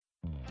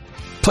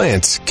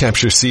Plants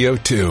capture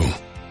CO2.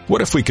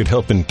 What if we could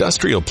help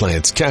industrial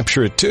plants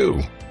capture it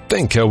too?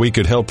 Think how we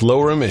could help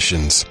lower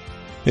emissions.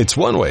 It's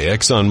one way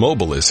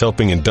ExxonMobil is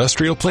helping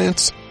industrial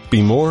plants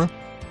be more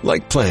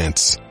like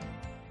plants.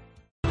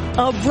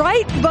 A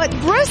bright but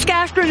brisk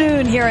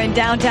afternoon here in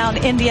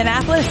downtown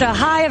Indianapolis, a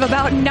high of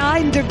about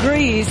 9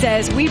 degrees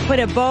as we put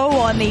a bow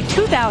on the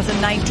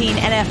 2019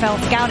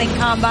 NFL Scouting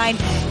Combine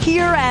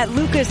here at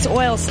Lucas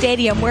Oil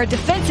Stadium, where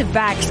defensive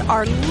backs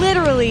are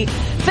literally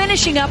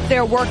finishing up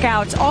their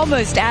workouts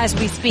almost as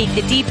we speak.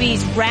 The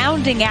DBs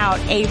rounding out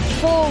a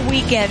full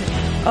weekend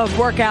of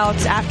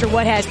workouts after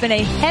what has been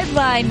a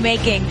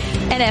headline-making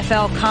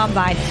NFL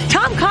Combine.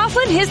 Tom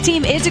Coughlin, his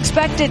team is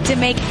expected to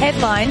make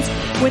headlines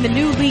when the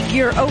new league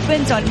year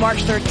opens on March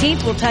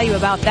 13th. We'll tell you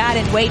about that.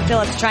 And Wade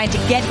Phillips trying to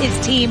get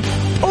his team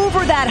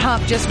over that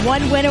hump, just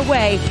one win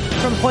away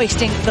from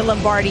hoisting the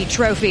Lombardi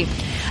Trophy.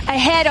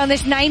 Ahead on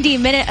this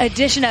 90-minute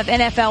edition of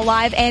NFL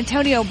Live,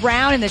 Antonio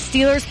Brown and the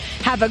Steelers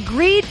have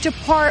agreed to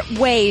part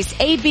ways.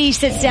 AB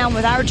sits down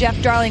with our Jeff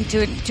Darling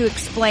to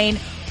explain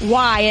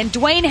why. And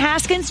Dwayne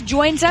Haskins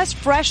joins us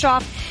fresh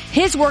off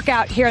his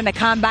workout here in the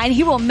Combine.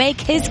 He will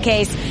make his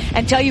case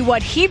and tell you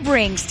what he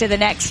brings to the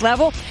next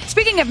level.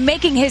 Speaking of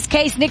making his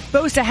case, Nick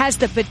Bosa has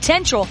the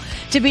potential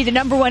to be the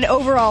number 1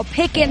 overall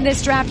pick in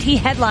this draft. He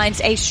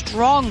headlines a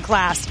strong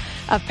class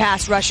of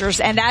pass rushers.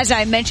 And as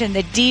I mentioned,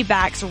 the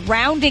D-backs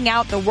rounding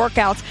out the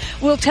workouts.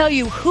 We'll tell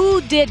you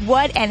who did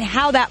what and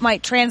how that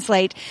might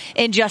translate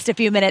in just a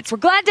few minutes. We're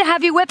glad to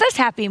have you with us.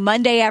 Happy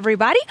Monday,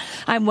 everybody.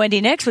 I'm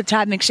Wendy Nix with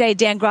Todd McShay,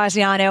 Dan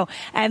Graziano,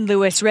 and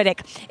Louis Riddick.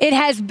 It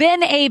has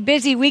been a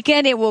busy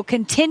weekend. It will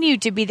continue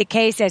to be the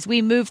case as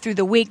we move through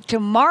the week.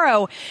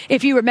 Tomorrow,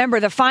 if you remember,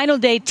 the final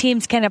day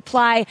teams can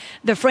apply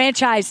the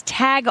franchise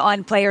tag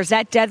on players.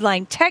 That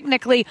deadline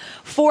technically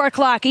 4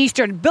 o'clock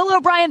Eastern. Bill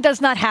O'Brien does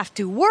not have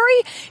to worry.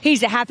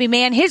 He's a happy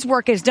man. His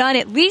work is done,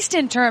 at least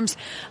in terms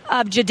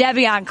of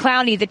Jadeveon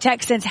Clowney. The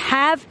Texans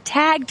have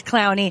tagged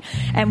Clowney,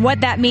 and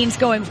what that means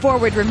going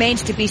forward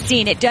remains to be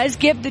seen. It does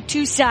give the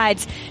two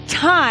sides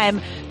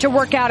time to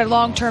work out a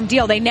long-term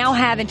deal. They now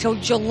have until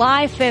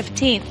July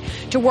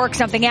 15th to work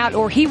something out,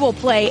 or he will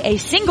play a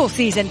single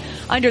season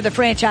under the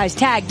franchise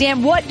tag.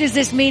 Dan, what does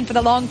this mean for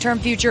the long-term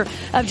future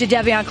of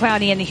Jadeveon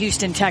Clowney and the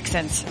Houston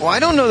Texans? Well, I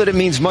don't know that it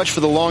means much for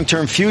the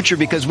long-term future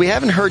because we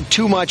haven't heard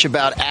too much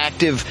about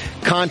active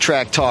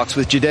contract talks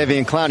with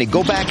Jadeveon Clowney.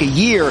 Go back a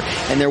year,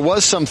 and there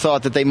was some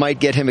thought that they might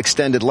get him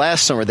extended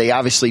last summer. They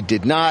obviously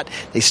did not.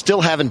 They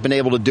still haven't been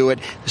able to do it.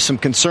 There's some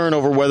concern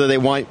over whether they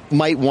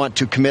might want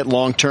to commit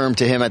long-term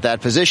to him at that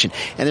position.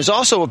 And there's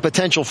also a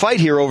potential fight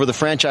here over the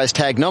franchise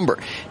tag number.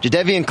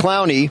 Jadeveon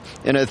Clowney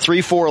in a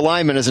 3-4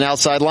 alignment is an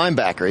outside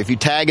linebacker. If you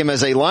tag him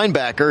as a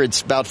linebacker,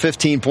 it's about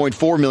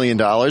 $15.4 million.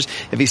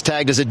 If he's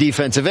tagged as a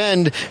defensive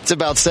end, it's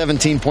about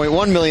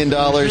 $17.1 million.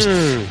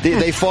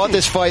 They fought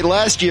this fight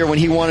last year when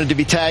he wanted to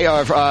be tagged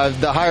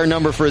the higher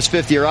number for his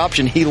 5th-year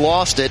option. He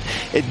lost it.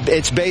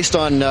 It's based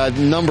on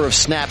number of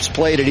snaps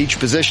played at each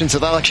position, so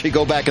they'll actually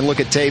go back and look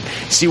at tape,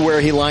 see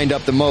where he lined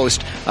up the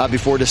most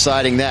before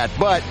deciding that.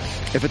 But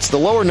if it's the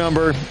lower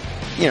number,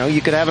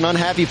 you could have an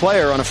unhappy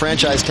player on a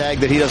franchise tag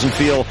that he doesn't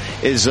feel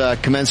is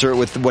commensurate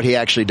with what he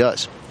actually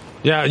does.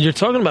 Yeah, you're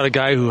talking about a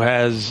guy who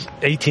has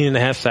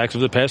 18.5 sacks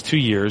over the past 2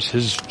 years,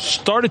 has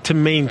started to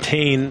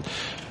maintain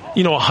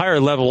a higher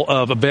level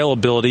of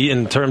availability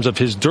in terms of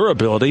his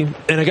durability,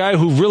 and a guy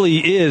who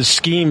really is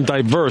scheme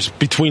diverse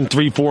between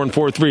 3-4 and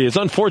 4-3. It's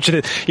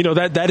unfortunate,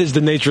 that is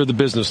the nature of the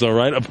business, though,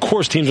 right? Of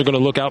course, teams are going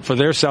to look out for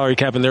their salary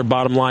cap and their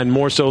bottom line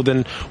more so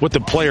than what the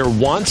player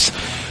wants.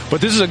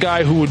 But this is a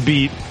guy who would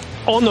be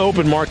on the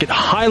open market,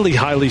 highly,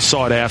 highly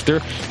sought after.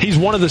 He's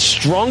one of the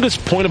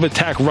strongest point of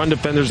attack run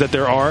defenders that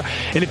there are.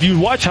 And if you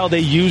watch how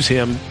they use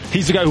him,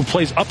 he's the guy who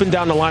plays up and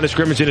down the line of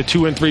scrimmage in a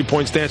 2- and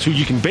 3-point stance, who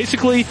you can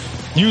basically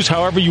use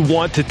however you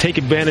want to take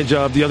advantage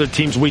of the other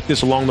team's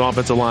weakness along the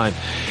offensive line.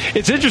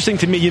 It's interesting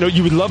to me,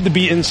 you would love to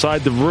be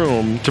inside the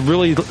room to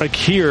really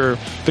hear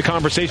the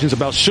conversations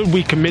about should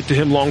we commit to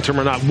him long term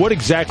or not. What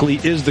exactly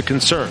is the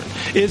concern?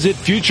 Is it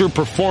future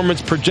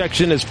performance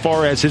projection as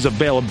far as his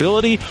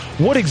availability?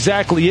 What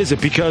exactly is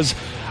it? Because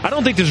I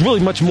don't think there's really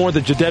much more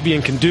that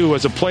Jadeveon can do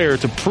as a player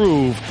to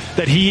prove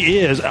that he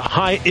is a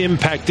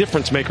high-impact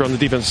difference maker on the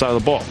defensive side of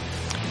the ball.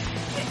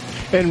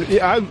 And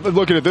I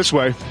look at it this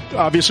way,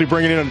 obviously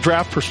bringing in a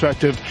draft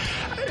perspective.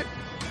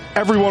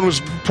 Everyone was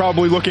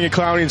probably looking at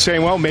Clowney and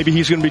saying, well, maybe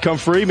he's going to become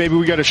free. Maybe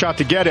we got a shot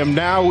to get him.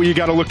 Now you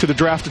got to look to the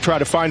draft to try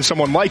to find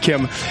someone like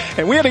him.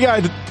 And we had a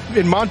guy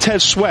in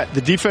Montez Sweat,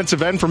 the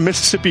defensive end from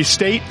Mississippi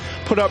State,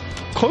 put up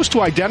close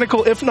to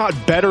identical, if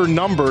not better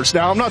numbers.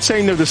 Now, I'm not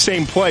saying they're the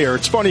same player.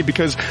 It's funny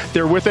because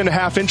they're within a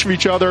half inch of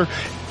each other.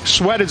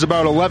 Sweat is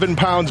about 11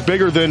 pounds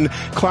bigger than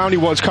Clowney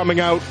was coming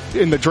out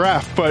in the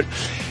draft, but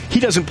he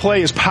doesn't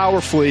play as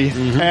powerfully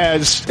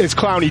as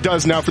Clowney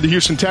does now for the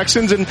Houston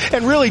Texans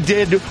and really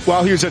did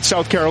while he was at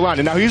South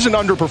Carolina. Now, he's an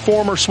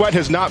underperformer. Sweat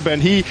has not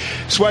been.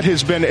 Sweat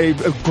has been a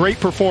great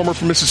performer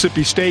for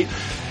Mississippi State.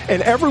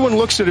 And everyone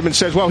looks at him and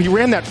says, well, he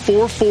ran that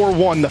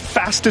 4.41, the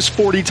fastest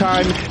 40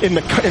 time in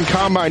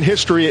combine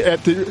history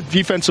at the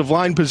defensive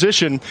line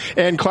position.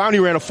 And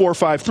Clowney ran a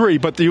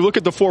 4.53. But you look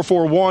at the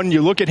 4.41,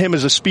 you look at him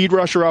as a speed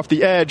rusher off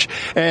the edge,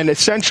 and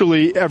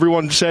essentially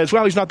everyone says,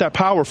 well, he's not that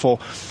powerful.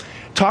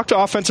 Talk to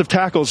offensive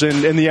tackles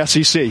in the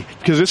SEC,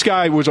 because this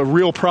guy was a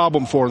real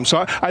problem for him.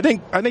 So I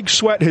think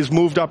Sweat has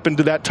moved up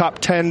into that top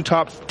 10,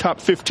 top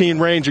 15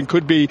 range, and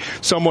could be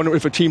someone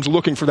if a team's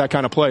looking for that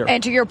kind of player.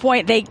 And to your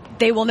point,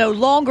 they will no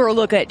longer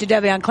look at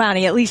Jadeveon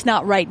Clowney, at least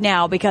not right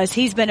now, because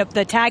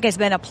the tag has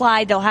been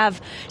applied. They'll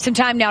have some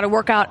time now to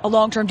work out a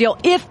long-term deal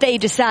if they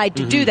decide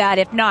to do that.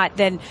 If not,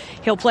 then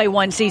he'll play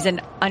one season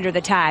under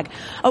the tag.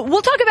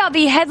 We'll talk about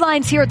the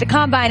headlines here at the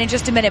Combine in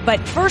just a minute,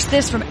 but first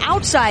this from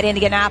outside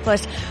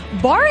Indianapolis.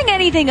 Barring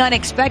anything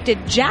unexpected,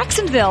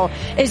 Jacksonville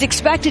is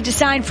expected to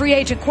sign free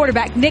agent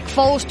quarterback Nick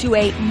Foles to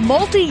a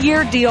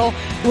multi-year deal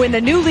when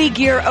the new league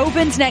year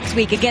opens next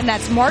week. Again,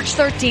 that's March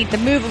 13th. The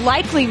move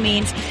likely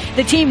means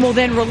the team will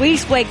then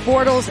release Blake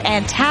Bortles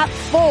and tap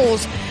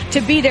Foles to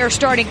be their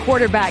starting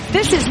quarterback.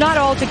 This is not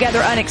altogether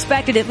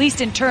unexpected, at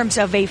least in terms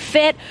of a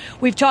fit.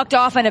 We've talked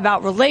often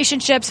about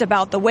relationships,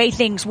 about the way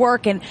things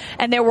work, and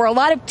there were a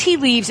lot of tea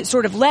leaves that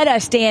sort of led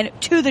us, Dan,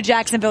 to the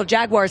Jacksonville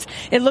Jaguars.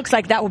 It looks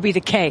like that will be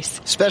the case.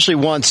 Especially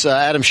once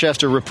Adam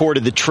Schefter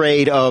reported the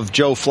trade of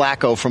Joe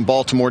Flacco from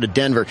Baltimore to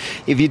Denver.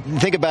 If you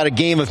think about a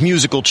game of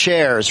musical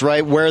chairs,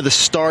 right, where the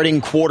starting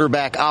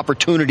quarterback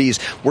opportunities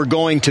were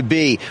going to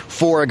be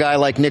for a guy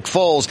like Nick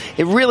Foles,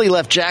 it really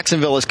left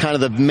Jacksonville as kind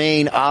of the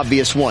main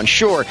obvious one.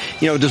 Sure,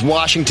 does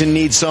Washington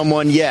need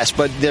someone? Yes,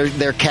 but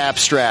they're cap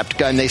strapped,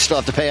 and they still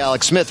have to pay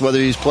Alex Smith whether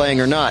he's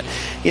playing or not.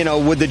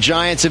 Would the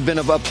Giants have been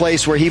a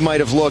place where he might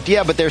have looked?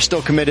 Yeah, but they're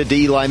still committed to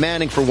Eli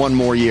Manning for one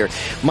more year.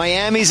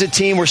 Miami's a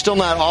team we're still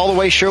not all the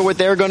way sure what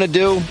they're going to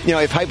do.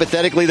 If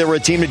hypothetically there were a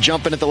team to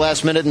jump in at the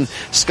last minute and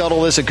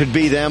scuttle this, it could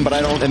be them, but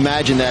I don't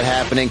imagine that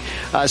happening.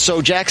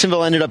 So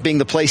Jacksonville ended up being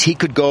the place he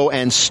could go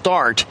and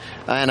start,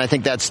 and I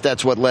think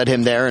that's what led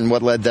him there and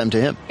what led them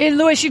to him. And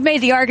Lewis, you've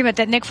made the argument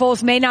that Nick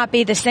Foles may not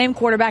be the same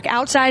quarterback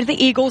outside of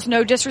the Eagles,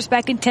 no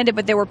disrespect intended,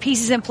 but there were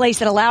pieces in place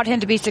that allowed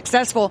him to be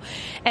successful.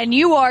 And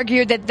you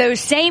argued that those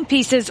same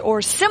pieces,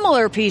 or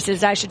similar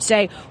pieces, I should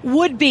say,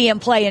 would be in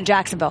play in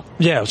Jacksonville.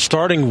 Yeah,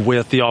 starting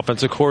with the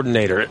offensive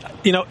coordinator.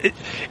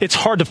 It's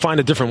hard to find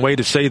a different way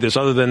to say this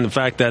other than the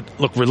fact that,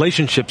 look,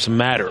 relationships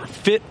matter.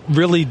 Fit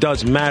really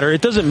does matter.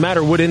 It doesn't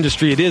matter what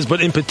industry it is, but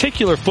in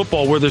particular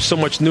football, where there's so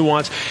much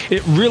nuance,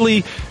 it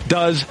really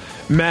does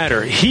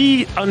matter.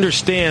 He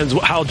understands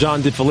how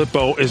John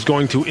DeFilippo is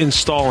going to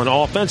install an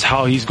offense,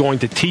 how he's going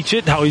to teach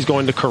it, how he's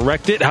going to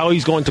correct it, how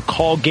he's going to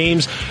call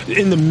games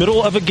in the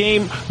middle of a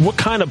game, what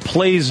kind of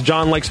plays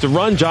John likes to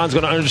run. John's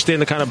going to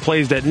understand the kind of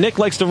plays that Nick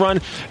likes to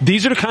run.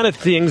 These are the kind of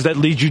things that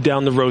lead you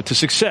down the road to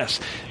success.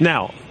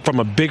 Now, from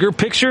a bigger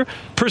picture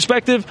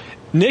perspective,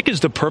 Nick is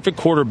the perfect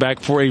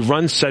quarterback for a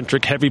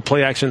run-centric, heavy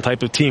play-action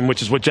type of team,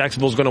 which is what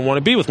Jacksonville's going to want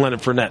to be with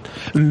Leonard Fournette.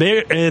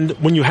 And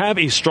when you have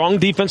a strong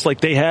defense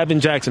like they have in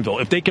Jacksonville,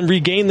 if they can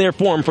regain their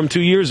form from 2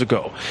 years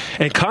ago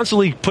and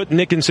constantly put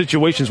Nick in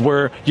situations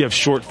where you have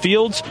short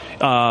fields,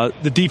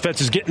 the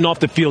defense is getting off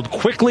the field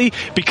quickly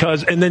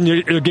and then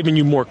they're giving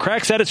you more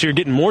cracks at it, so you're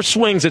getting more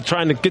swings at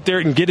trying to get there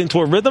and get into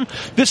a rhythm.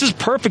 This is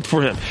perfect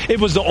for him. It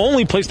was the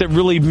only place that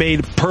really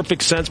made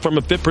perfect sense from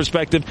a fit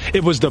perspective.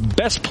 It was the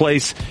best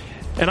place.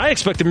 And I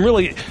expect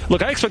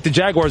I expect the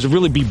Jaguars to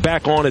really be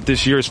back on it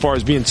this year as far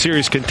as being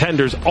serious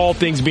contenders, all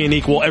things being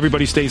equal,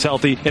 everybody stays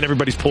healthy, and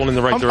everybody's pulling in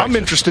the right direction. I'm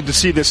interested to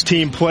see this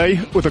team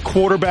play with a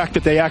quarterback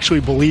that they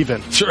actually believe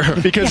in. Sure.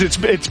 Because it's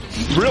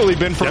really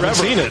been forever. We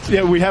haven't seen it.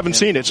 Yeah, we haven't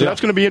seen it. So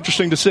that's going to be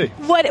interesting to see.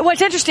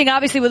 What's interesting,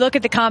 obviously, we look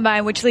at the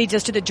Combine, which leads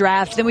us to the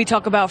draft, then we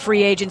talk about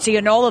free agency,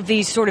 and all of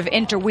these sort of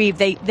interweave.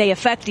 They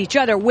affect each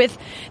other. With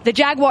the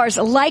Jaguars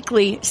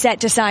likely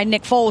set to sign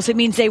Nick Foles, it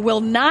means they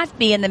will not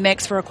be in the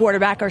mix for a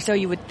quarterback, or so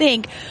you would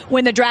think,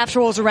 when the draft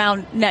rolls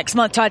around next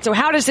month, Todd. So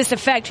how does this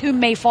affect who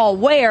may fall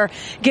where,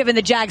 given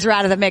the Jags are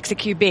out of the mix at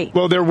QB?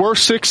 Well, there were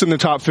 6 in the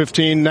top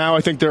 15. Now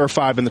I think there are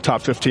 5 in the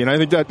top 15. I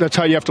think that's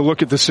how you have to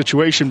look at this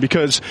situation,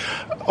 because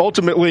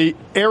ultimately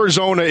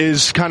Arizona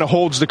kind of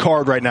holds the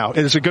card right now.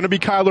 Is it going to be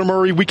Kyler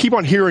Murray? We keep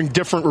on hearing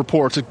different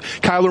reports.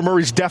 Kyler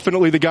Murray's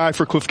definitely the guy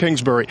for Cliff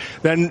Kingsbury.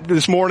 Then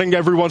this morning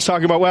everyone's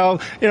talking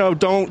about,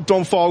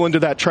 don't fall into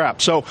that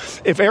trap. So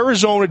if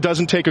Arizona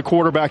doesn't take a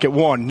quarterback at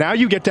 1, now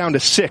you get down to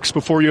 6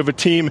 before you have a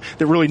team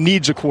that really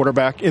needs a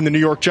quarterback in the New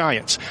York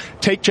Giants.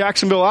 Take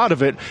Jacksonville out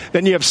of it,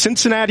 then you have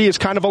Cincinnati as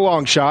kind of a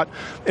long shot,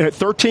 and at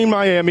 13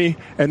 Miami,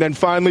 and then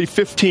finally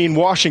 15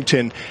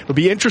 Washington. It'll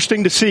be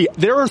interesting to see.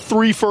 There are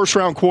 3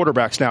 first-round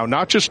quarterbacks now,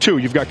 not just 2.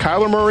 You've got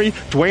Kyler Murray,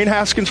 Dwayne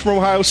Haskins from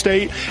Ohio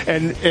State,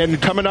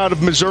 and coming out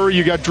of Missouri,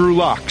 you got Drew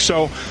Lock.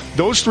 So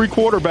those 3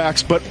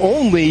 quarterbacks, but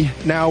only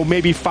now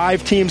maybe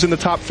 5 teams in the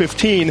top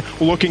 15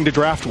 looking to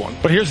draft one.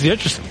 But here's the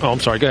interesting. Oh,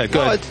 I'm sorry. Go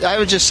ahead. I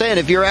was just saying,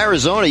 if you're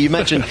Arizona, you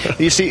mentioned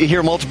you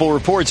hear multiple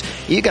reports.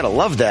 You got to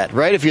love that,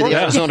 right? If you're the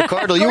Arizona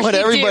Cardinal, you want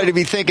everybody to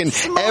be thinking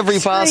every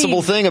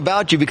possible thing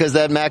about you because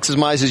that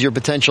maximizes your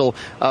potential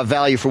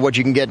value for what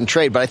you can get in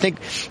trade. But I think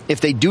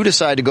if they do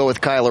decide to go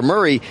with Kyler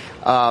Murray,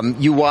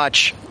 you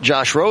watch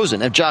Josh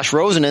Rosen. If Josh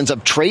Rosen ends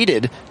up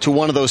traded to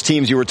one of those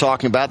teams you were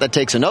talking about, that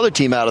takes another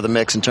team out of the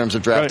mix in terms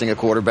of drafting a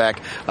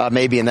quarterback,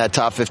 maybe in that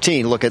top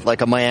 15. Look at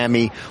like a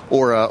Miami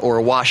or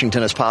a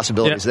Washington as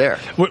possibilities there.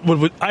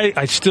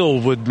 I still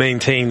would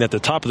maintain that the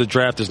top of the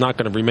draft is not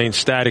going to remain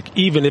static,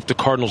 even if the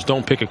Cardinals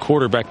don't pick a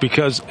quarterback,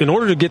 because in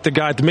order to get the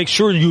guy, to make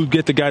sure you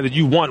get the guy that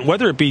you want,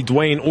 whether it be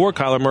Dwayne or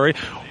Kyler Murray,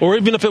 or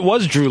even if it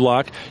was Drew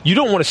Lock, you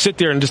don't want to sit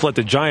there and just let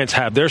the Giants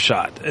have their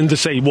shot and to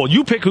say, well,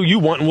 you pick who you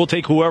want and we'll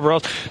take whoever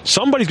else.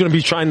 Somebody's going to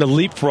be trying to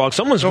leapfrog.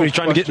 Someone's going to be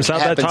trying to get inside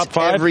that top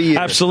 5. Every year.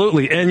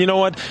 Absolutely. And you know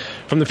what?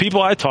 From the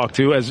people I talk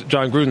to, as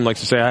John Gruden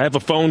likes to say, I have a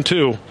phone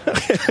too.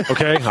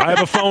 Okay? I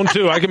have a phone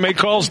too. I can make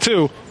calls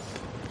too.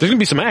 There's going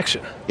to be some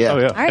action. Yeah. Oh,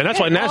 yeah. Right, and that's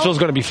why Nashville's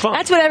going to be fun.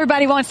 That's what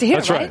everybody wants to hear,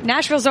 That's right?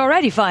 Nashville's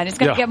already fun. It's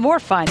going to get more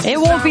fun. It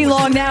won't be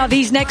long now.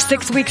 These next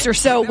 6 weeks or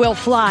so will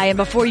fly, and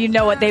before you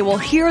know it, they will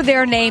hear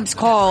their names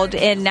called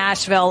in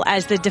Nashville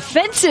as the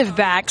defensive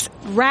backs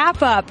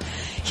wrap up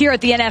here at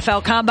the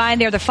NFL Combine.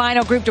 They're the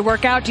final group to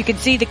work out. You can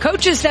see the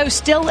coaches, though,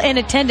 still in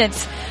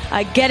attendance,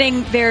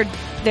 getting their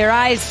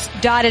I's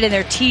dotted and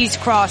their T's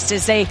crossed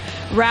as they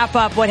wrap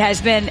up what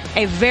has been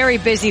a very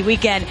busy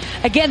weekend.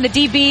 Again, the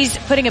DBs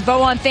putting a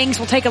bow on things.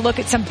 We'll take a look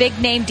at some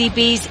big-name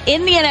DBs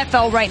in the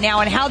NFL right now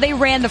and how they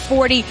ran the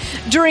 40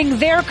 during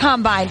their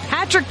combine.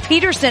 Patrick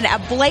Peterson, a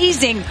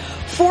blazing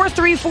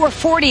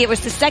 4.3440. It was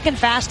the second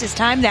fastest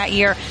time that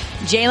year.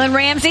 Jalen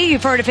Ramsey,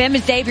 you've heard of him,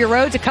 and Xavier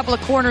Rhodes, a couple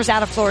of corners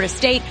out of Florida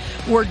State,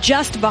 were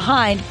just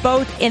behind,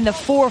 both in the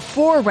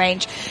 4.4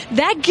 range.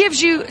 That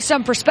gives you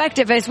some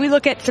perspective as we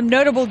look at some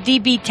notable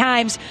DB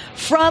times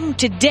from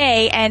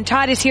today, and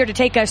Todd is here to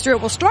take us through it.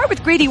 We'll start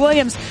with Greedy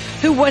Williams,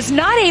 who was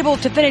not able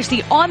to finish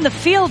the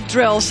on-the-field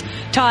drills,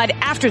 Todd,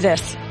 after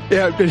this.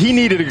 Yeah, but he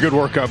needed a good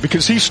workout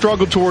because he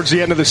struggled towards the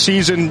end of the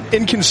season,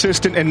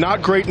 inconsistent and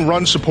not great in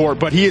run support,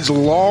 but he is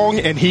long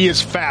and he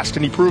is fast,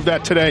 and he proved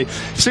that today.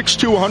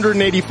 6'2",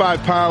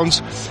 185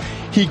 pounds.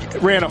 He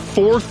ran a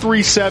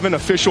 4.37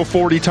 official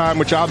 40 time,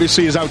 which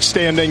obviously is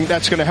outstanding.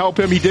 That's going to help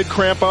him. He did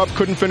cramp up,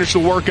 couldn't finish the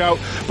workout,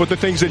 but the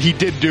things that he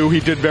did do, he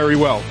did very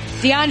well.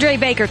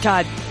 DeAndre Baker,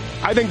 Todd.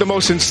 I think the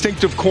most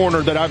instinctive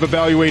corner that I've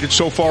evaluated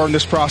so far in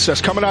this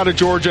process. Coming out of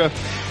Georgia,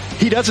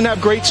 he doesn't have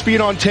great speed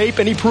on tape,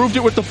 and he proved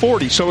it with the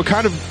 40, so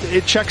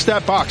it checks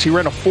that box. He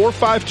ran a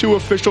 4.52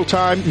 official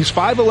time. He's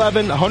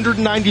 5'11",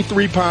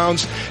 193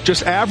 pounds,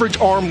 just average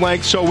arm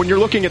length. So when you're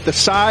looking at the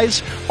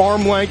size,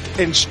 arm length,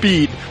 and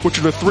speed, which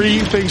are the three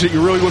things that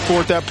you really look for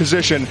at that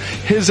position,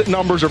 his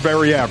numbers are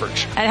very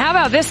average. And how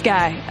about this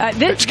guy?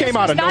 This came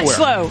out of nowhere.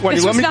 Slow. Wendy,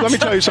 let me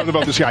tell you something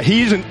about this guy.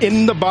 He's an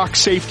in-the-box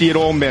safety at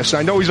Ole Miss.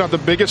 I know he's not the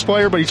biggest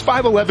player, but he's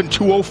 5'11",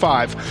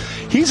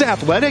 205. He's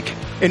athletic,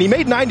 and he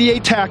made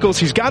 98 tackles.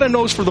 He's got a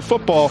nose for the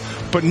football,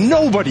 but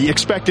nobody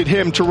expected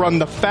him to run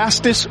the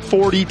fastest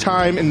 40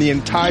 time in the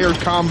entire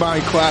combine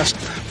class,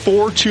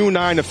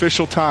 4.29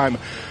 official time.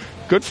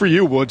 Good for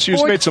you, Woods. You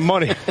just made some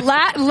money.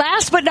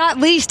 Last but not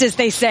least, as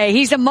they say,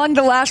 he's among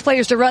the last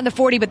players to run the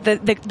 40, but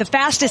the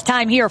fastest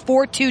time here,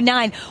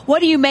 4.29. What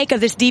do you make of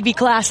this DB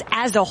class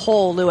as a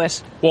whole,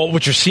 Lewis? Well,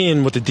 what you're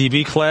seeing with the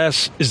DB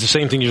class is the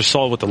same thing you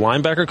saw with the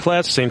linebacker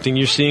class, same thing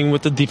you're seeing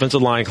with the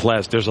defensive line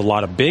class. There's a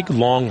lot of big,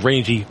 long,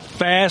 rangy,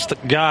 fast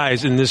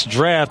guys in this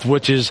draft,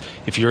 which is,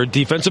 if you're a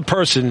defensive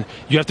person,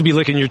 you have to be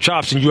licking your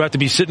chops and you have to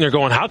be sitting there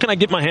going, how can I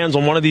get my hands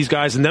on one of these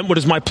guys? And then what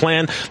is my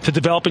plan to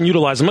develop and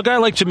utilize them? A guy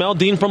like Jamel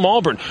Dean from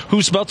Auburn,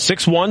 who's about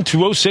 6'1",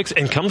 206,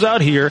 and comes out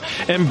here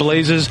and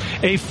blazes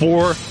a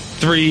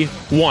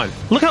 4.31.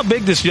 Look how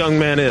big this young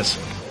man is.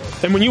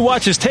 And when you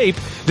watch his tape,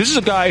 this is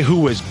a guy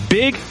who is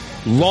big,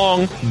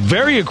 long,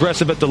 very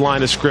aggressive at the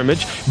line of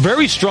scrimmage,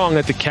 very strong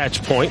at the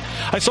catch point.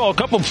 I saw a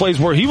couple of plays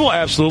where he will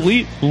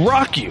absolutely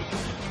rock you.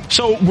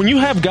 So when you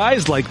have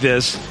guys like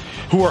this,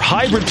 who are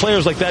hybrid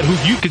players like that, who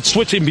you could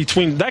switch in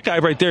between. That guy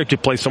right there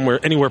could play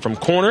anywhere from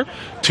corner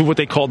to what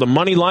they call the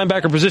money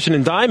linebacker position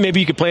in dime. Maybe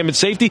you could play him at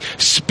safety.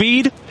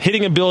 Speed,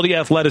 hitting ability,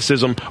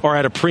 athleticism are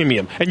at a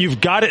premium. And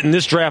you've got it in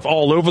this draft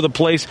all over the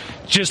place.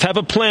 Just have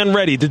a plan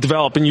ready to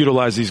develop and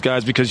utilize these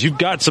guys because you've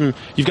got some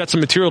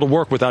material to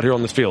work with out here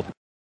on the field.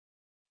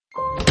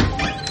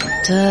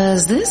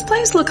 Does this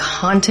place look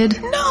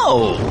haunted?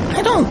 No,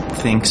 I don't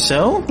think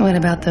so. What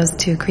about those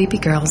two creepy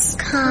girls?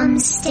 Come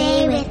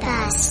stay with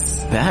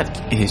us.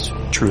 That is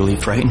truly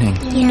frightening.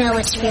 You know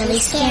what's really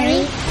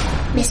scary?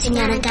 Missing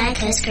out on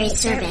Geico's great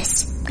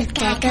service. With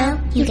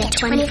Geico, you get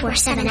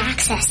 24/7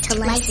 access to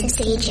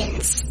licensed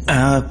agents.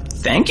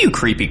 Thank you,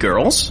 creepy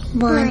girls.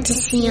 Want to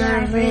see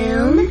our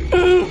room?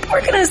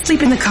 We're gonna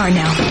sleep in the car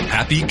now.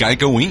 Happy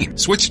Geico-ween.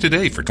 Switch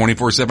today for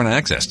 24/7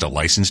 access to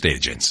licensed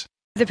agents.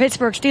 The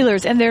Pittsburgh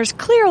Steelers, and there's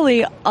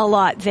clearly a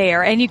lot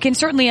there, and you can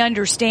certainly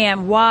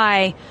understand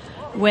why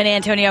when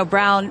Antonio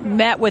Brown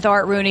met with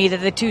Art Rooney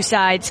that the two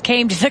sides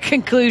came to the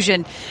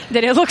conclusion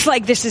that it looks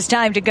like this is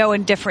time to go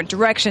in different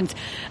directions.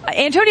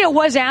 Antonio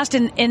was asked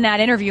in that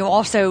interview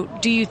also,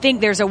 do you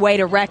think there's a way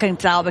to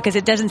reconcile? Because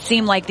it doesn't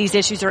seem like these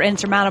issues are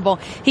insurmountable.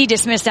 He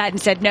dismissed that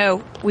and said,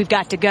 no, we've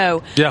got to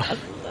go. Yeah.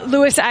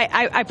 Lewis,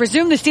 I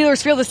presume the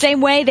Steelers feel the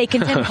same way. They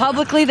contend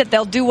publicly that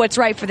they'll do what's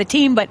right for the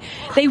team, but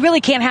they really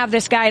can't have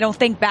this guy, I don't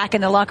think, back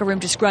in the locker room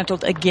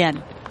disgruntled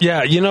again.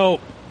 Yeah,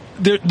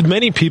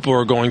 many people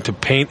are going to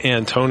paint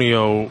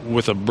Antonio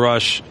with a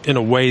brush in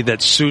a way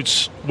that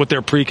suits what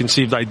their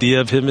preconceived idea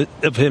of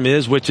him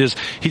is, which is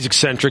he's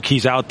eccentric,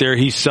 he's out there,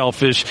 he's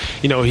selfish,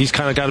 he's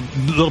kind of got a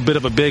little bit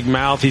of a big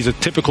mouth, he's a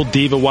typical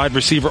diva wide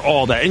receiver,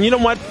 all that. And you know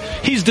what?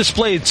 He's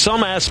displayed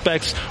some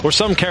aspects or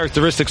some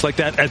characteristics like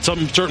that at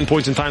some certain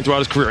points in time throughout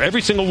his career.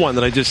 Every single one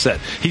that I just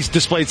said, he's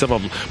displayed some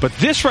of them. But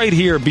this right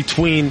here,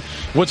 between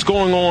what's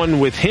going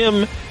on with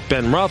him,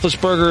 Ben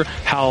Roethlisberger,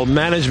 how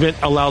management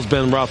allows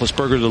Ben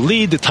Roethlisberger to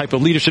lead, the type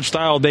of leadership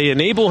style they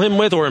enable him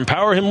with or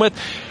empower him with,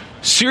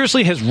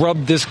 seriously has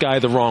rubbed this guy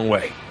the wrong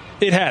way.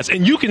 It has.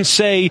 And you can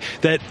say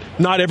that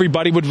not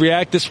everybody would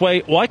react this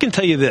way. Well, I can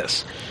tell you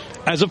this.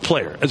 As a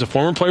player, as a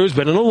former player who's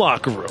been in the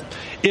locker room,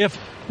 if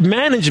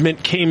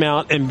management came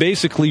out and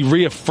basically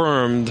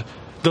reaffirmed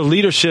the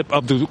leadership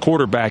of the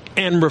quarterback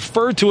and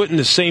referred to it in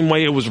the same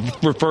way it was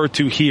referred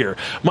to here,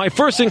 my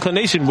first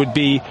inclination would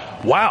be,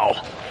 wow,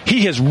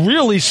 he has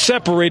really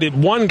separated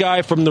one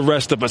guy from the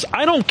rest of us.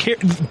 I don't care.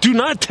 Do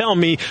not tell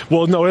me,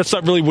 well, no, that's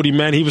not really what he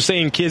meant. He was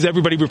saying kids.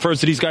 Everybody refers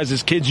to these guys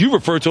as kids. You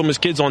refer to them as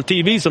kids on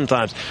TV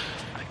sometimes.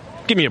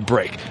 Give me a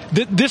break.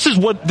 This is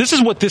what this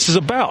is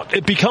about.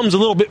 It becomes a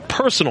little bit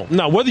personal.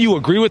 Now, whether you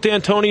agree with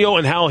Antonio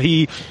and how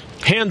he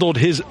handled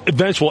his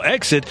eventual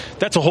exit,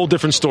 that's a whole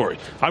different story.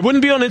 I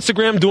wouldn't be on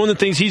Instagram doing the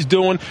things he's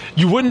doing.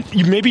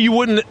 Maybe you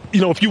wouldn't,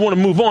 if you want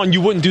to move on,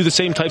 you wouldn't do the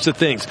same types of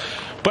things.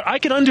 But I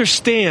can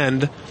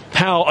understand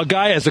how a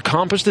guy as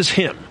accomplished as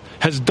him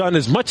has done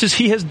as much as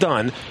he has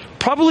done,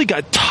 probably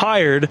got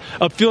tired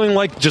of feeling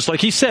like, just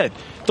like he said,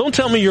 don't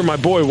tell me you're my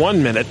boy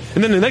 1 minute,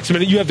 and then the next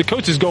minute you have the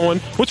coaches going,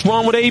 what's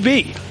wrong with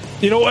AB?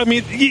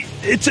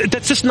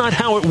 That's just not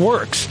how it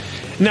works.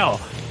 Now,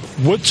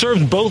 what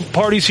serves both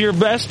parties here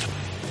best?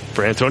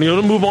 For Antonio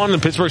to move on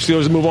and the Pittsburgh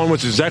Steelers to move on,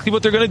 which is exactly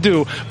what they're going to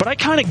do. But I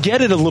kind of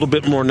get it a little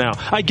bit more now.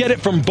 I get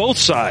it from both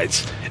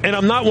sides. And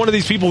I'm not one of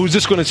these people who's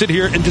just going to sit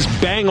here and just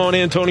bang on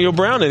Antonio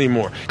Brown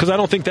anymore, because I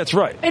don't think that's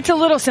right. It's a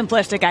little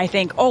simplistic, I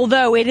think,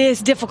 although it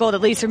is difficult,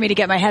 at least for me, to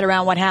get my head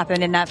around what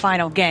happened in that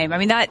final game. I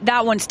mean,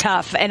 that one's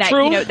tough. And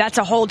that's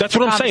a whole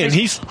different That's what I'm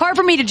saying. Hard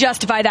for me to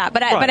justify that,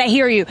 but I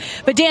hear you.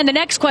 But Dan, the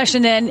next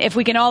question then, if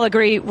we can all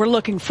agree we're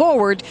looking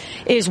forward,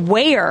 is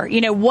where?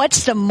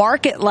 What's the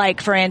market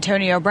like for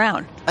Antonio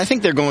Brown? I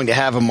think they're going to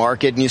have a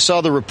market, and you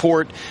saw the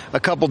report a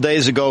couple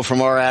days ago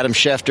from our Adam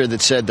Schefter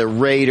that said the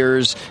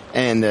Raiders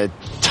and the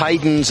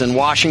Titans and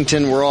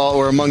Washington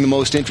were among the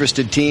most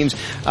interested teams.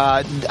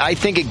 I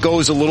think it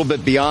goes a little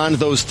bit beyond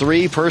those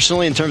three,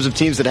 personally, in terms of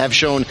teams that have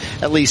shown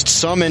at least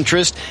some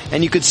interest,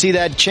 and you could see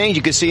that change.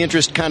 You could see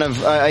interest kind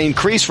of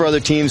increase for other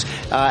teams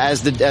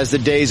as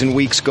the days and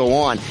weeks go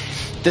on.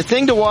 The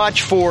thing to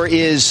watch for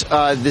is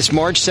this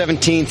March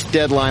 17th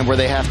deadline where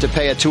they have to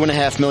pay a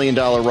 $2.5 million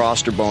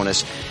roster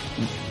bonus.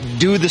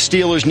 Do the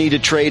Steelers need to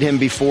trade him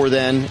before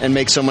then and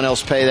make someone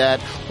else pay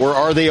that? Or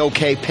are they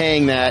okay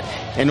paying that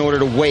in order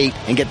to wait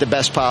and get the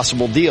best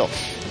possible deal?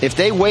 If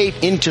they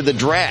wait into the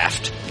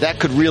draft, that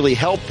could really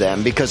help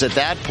them, because at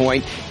that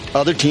point,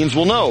 other teams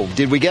will know,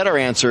 did we get our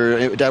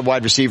answer at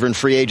wide receiver in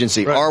free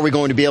agency? Right. Are we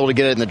going to be able to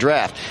get it in the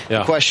draft? Yeah.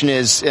 The question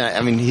is,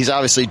 he's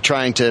obviously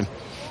trying to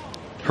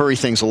hurry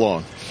things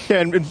along.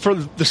 Yeah, and for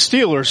the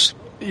Steelers,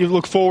 you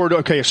look forward,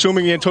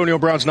 assuming Antonio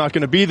Brown's not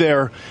going to be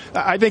there,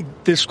 I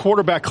think this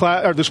quarterback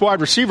class, or this wide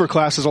receiver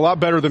class, is a lot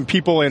better than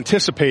people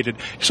anticipated.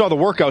 You saw the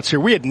workouts here.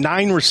 We had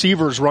 9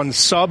 receivers run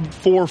sub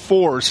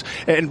 4.4s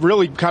and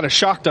really kind of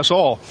shocked us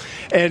all.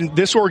 And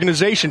this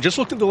organization, just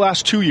looked at the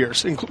last 2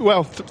 years,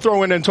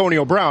 throw in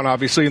Antonio Brown,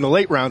 obviously, in the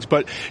late rounds,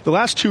 but the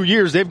last 2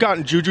 years, they've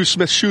gotten Juju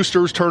Smith-Schuster,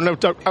 who's turned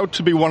out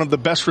to be one of the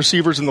best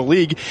receivers in the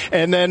league,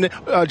 and then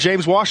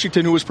James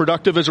Washington, who was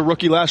productive as a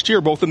rookie last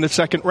year, both in the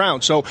second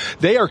round. So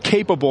they are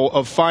capable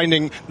of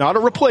finding, not a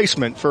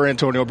replacement for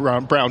Antonio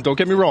Brown, don't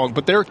get me wrong,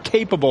 but they're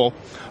capable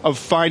of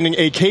finding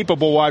a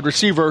capable wide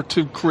receiver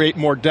to create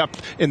more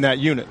depth in that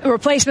unit. A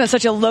replacement is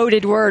such a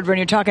loaded word when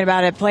you're talking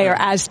about a player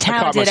as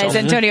talented as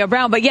Antonio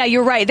Brown. But yeah,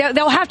 you're right.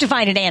 They'll have to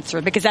find an answer,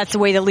 because that's the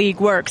way the league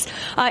works.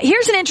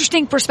 Here's an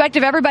interesting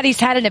perspective. Everybody's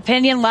had an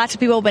opinion. Lots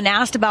of people have been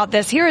asked about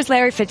this. Here is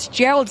Larry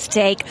Fitzgerald's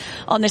take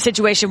on the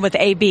situation with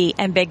AB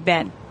and Big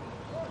Ben.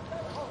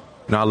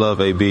 I love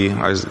AB.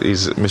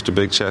 He's Mr.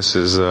 Big Chest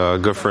is a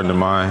good friend of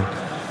mine.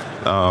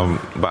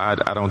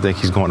 But I don't think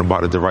he's going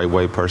about it the right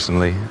way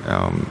personally.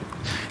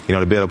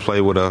 To be able to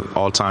play with an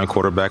all-time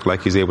quarterback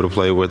like he's able to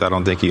play with, I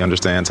don't think he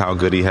understands how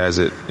good he has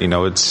it. It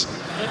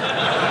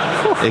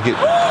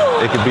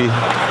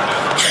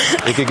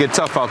could get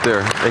tough out there.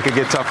 It could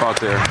get tough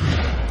out there.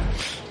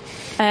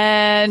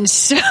 And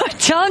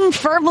tongue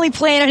firmly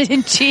planted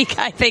in cheek,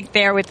 I think,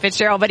 there with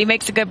Fitzgerald, but he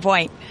makes a good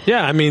point.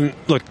 Yeah, I mean,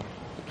 look,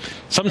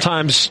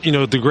 sometimes,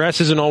 the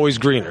grass isn't always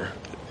greener,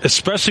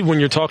 especially when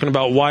you're talking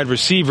about wide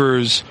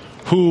receivers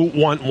who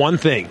want one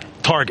thing,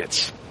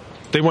 targets.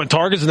 They want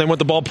targets and they want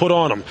the ball put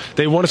on them.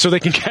 They want it so they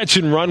can catch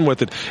and run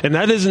with it. And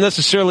that isn't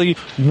necessarily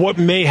what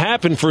may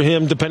happen for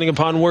him depending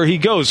upon where he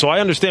goes. So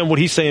I understand what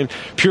he's saying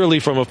purely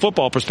from a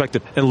football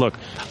perspective. And look,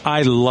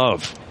 I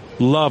love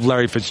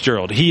Larry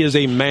Fitzgerald. He is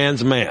a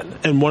man's man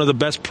and one of the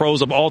best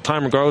pros of all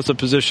time, regardless of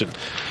position.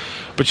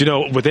 But,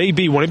 with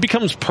AB, when it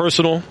becomes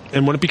personal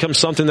and when it becomes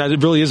something that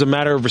it really is a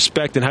matter of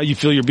respect and how you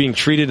feel you're being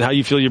treated and how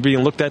you feel you're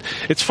being looked at,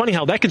 it's funny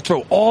how that can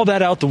throw all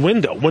that out the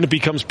window when it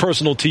becomes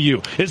personal to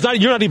you.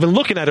 You're not even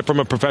looking at it from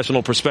a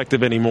professional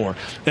perspective anymore.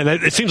 And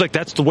it seems like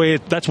that's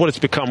what it's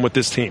become with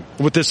this team,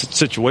 with this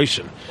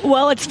situation.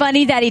 Well, it's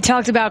funny that he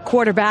talked about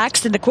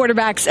quarterbacks and the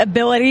quarterback's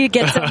ability to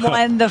get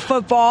someone the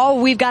football.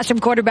 We've got some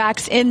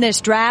quarterbacks in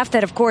this draft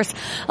that, of course,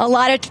 a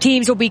lot of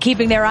teams will be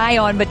keeping their eye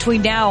on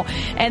between now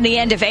and the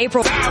end of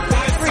April.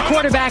 Every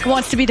quarterback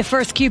wants to be the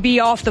first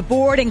QB off the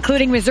board,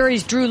 including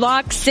Missouri's Drew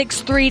Lock,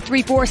 6'3",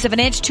 3/4 of an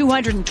inch,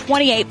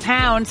 228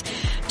 pounds.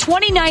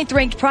 29th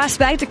ranked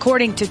prospect,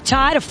 according to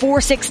Todd, a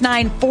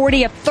 4.69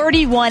 40, a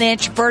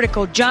 31-inch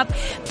vertical jump.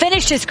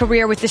 Finished his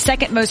career with the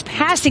second most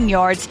passing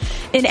yards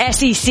in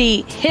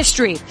SEC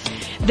history.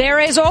 There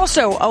is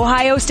also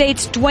Ohio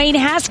State's Dwayne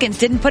Haskins.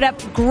 Didn't put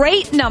up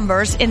great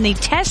numbers in the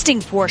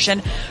testing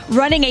portion,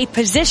 running a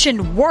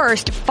position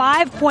worst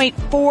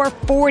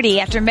 5.440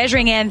 after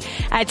measuring in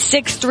at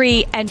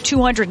 6'3" and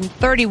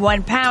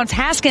 231 pounds.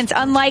 Haskins,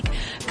 unlike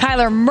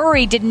Kyler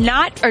Murray,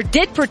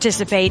 did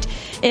participate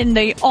in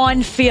the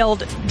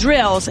on-field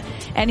drills.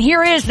 And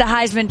here is the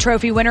Heisman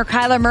Trophy winner,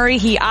 Kyler Murray.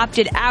 He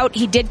opted out.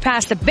 He did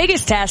pass the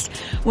biggest test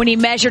when he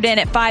measured in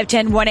at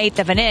 5'10", 1/8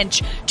 of an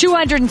inch.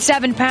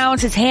 207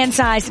 pounds, his hand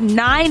size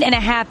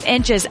 9.5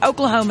 inches.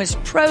 Oklahoma's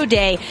Pro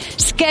Day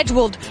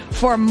scheduled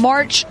for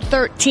March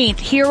 13th.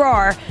 Here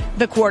are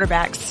the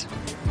quarterbacks.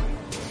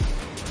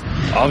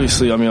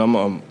 Obviously, I mean,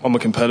 I'm a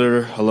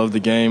competitor. I love the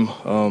game.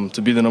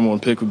 To be the number one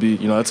pick would be,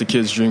 that's a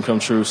kid's dream come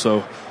true.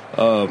 So,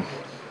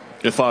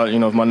 if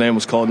my name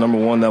was called number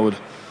one, that would,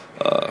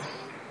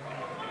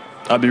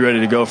 I'd be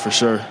ready to go for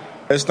sure.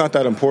 It's not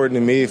that important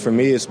to me. For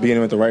me, it's being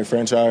in with the right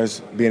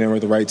franchise, being in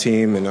with the right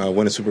team, and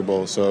win a Super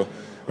Bowl. So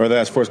whether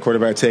that's first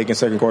quarterback taken,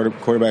 second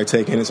quarterback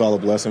taken, it's all a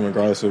blessing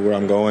regardless of where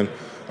I'm going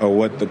or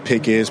what the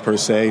pick is per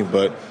se.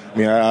 But, I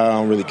mean, I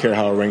don't really care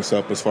how it ranks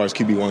up as far as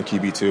QB1,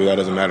 QB2. That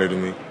doesn't matter to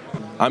me.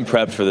 I'm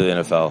prepped for the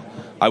NFL.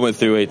 I went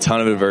through a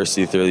ton of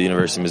adversity through the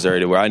University of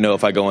Missouri to where I know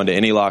if I go into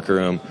any locker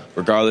room,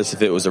 regardless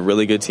if it was a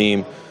really good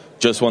team,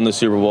 just won the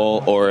Super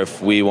Bowl, or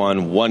if we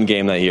won one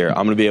game that year, I'm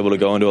going to be able to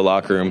go into a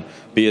locker room,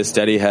 be a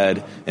steady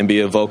head, and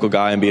be a vocal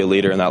guy and be a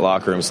leader in that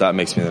locker room, so that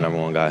makes me the number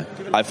one guy.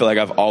 I feel like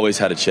I've always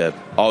had a chip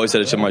on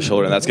my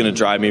shoulder, and that's going to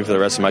drive me for the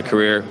rest of my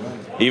career.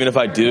 Even if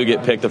I do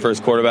get picked the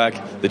first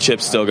quarterback, the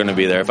chip's still going to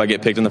be there. If I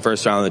get picked in the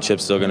first round, the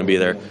chip's still going to be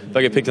there. If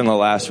I get picked in the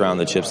last round,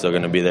 the chip's still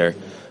going to be there.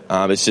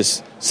 It's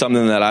just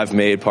something that I've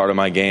made part of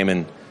my game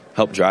and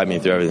helped drive me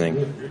through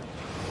everything.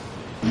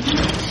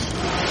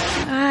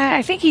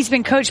 I think he's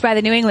been coached by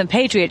the New England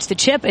Patriots. The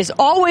chip is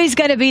always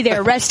going to be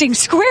there, resting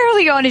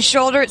squarely on his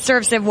shoulder. It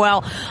serves him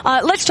well.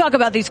 Let's talk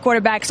about these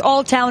quarterbacks.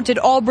 All talented,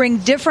 all bring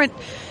different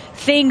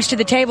things to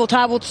the table.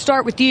 Todd, we'll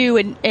start with you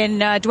and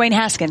Dwayne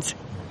Haskins.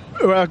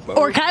 Or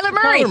Kyler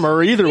Murray. Kyler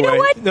Murray, either way. You know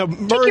what? No,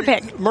 Take your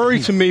pick.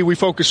 Murray, to me, we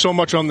focus so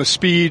much on the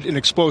speed and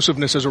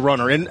explosiveness as a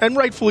runner, and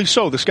rightfully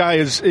so. This guy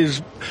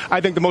is,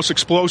 I think, the most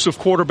explosive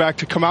quarterback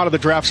to come out of the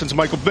draft since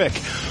Michael Vick.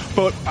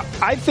 But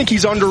I think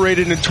he's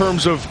underrated in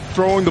terms of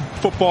throwing the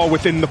football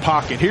within the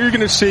pocket. Here you're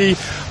going to see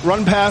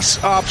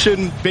run-pass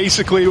option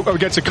basically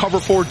against a cover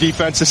 4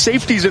 defense. The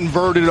safety's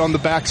inverted on the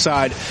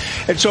backside.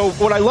 And so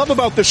what I love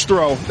about this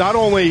throw, not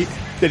only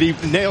that he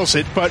nails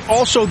it, but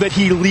also that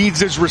he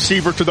leads his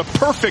receiver to the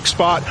perfect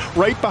spot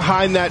right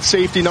behind that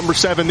safety, number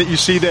 7, that you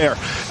see there.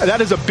 And that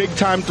is a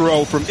big-time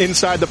throw from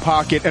inside the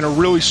pocket and a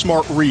really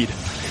smart read.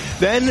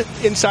 Then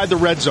inside the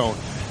red zone,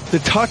 the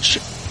touch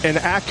and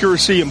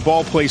accuracy and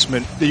ball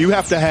placement that you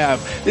have to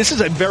have. This is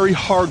a very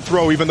hard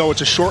throw, even though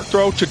it's a short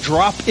throw, to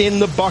drop in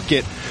the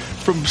bucket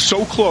from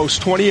so close,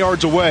 20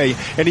 yards away,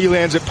 and he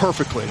lands it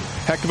perfectly.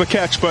 Heck of a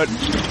catch, but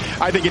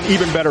I think an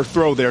even better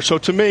throw there. So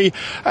to me,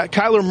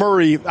 Kyler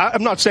Murray,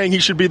 I'm not saying he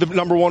should be the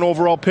number 1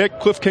 overall pick.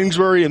 Cliff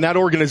Kingsbury and that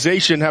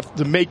organization have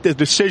to make the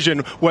decision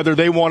whether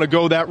they want to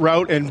go that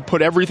route and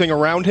put everything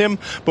around him.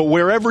 But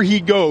wherever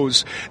he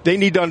goes, they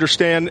need to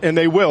understand, and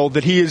they will,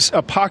 that he is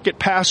a pocket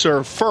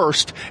passer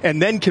first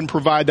and then can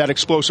provide that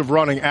explosive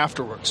running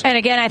afterwards. And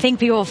again, I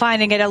think people are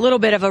finding it a little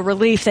bit of a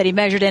relief that he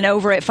measured in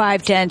over at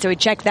 5'10", so he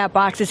checked that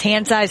box. His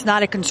hand size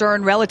not a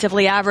concern,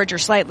 relatively average or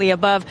slightly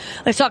above.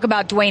 Let's talk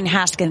about Dwayne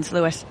Haskins,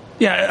 Lewis.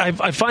 Yeah,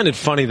 I find it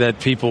funny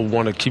that people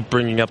want to keep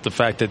bringing up the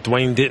fact that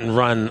Dwayne didn't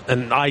run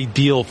an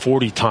ideal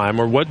 40 time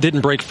or didn't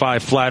break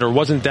 5 flat or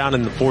wasn't down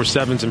in the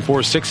 4.7s and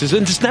 4.6s.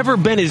 And it's never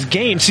been his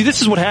game. See,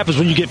 this is what happens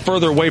when you get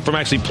further away from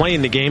actually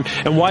playing the game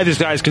and why this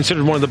guy is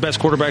considered one of the best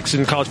quarterbacks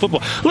in college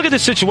football. Look at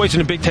this situation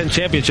in the Big Ten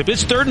Championship.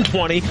 It's 3rd and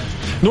 20.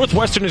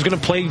 Northwestern is going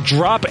to play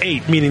drop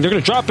 8, meaning they're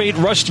going to drop 8,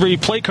 rush 3,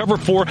 play cover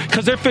 4,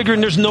 because they're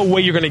figuring there's no way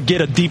you're going to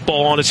get a deep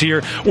ball on us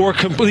here or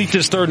complete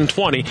this 3rd and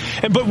 20.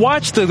 But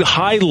watch the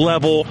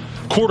high-level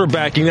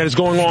quarterbacking that is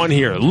going on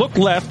here. Look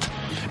left,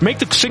 make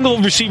the single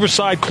receiver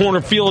side corner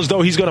feel as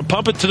though he's going to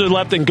pump it to the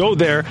left and go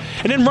there,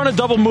 and then run a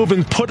double move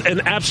and put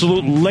an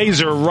absolute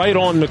laser right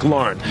on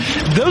McLaurin.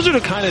 Those are the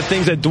kind of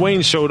things that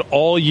Dwayne showed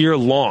all year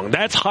long.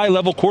 That's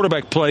high-level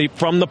quarterback play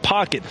from the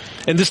pocket.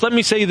 And just let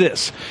me say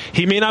this.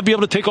 He may not be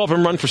able to take off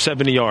and run for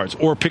 70 yards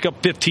or pick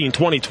up 15,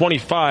 20,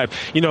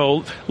 25,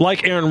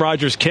 like Aaron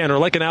Rodgers can or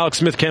like an Alex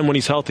Smith can when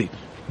he's healthy.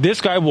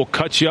 This guy will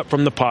cut you up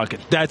from the pocket.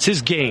 That's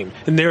his game.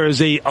 And there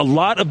is a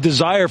lot of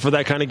desire for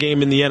that kind of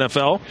game in the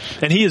NFL.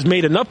 And he has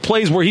made enough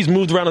plays where he's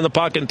moved around in the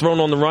pocket and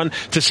thrown on the run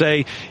to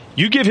say,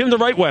 you give him the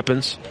right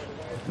weapons,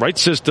 right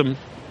system,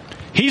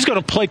 he's going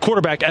to play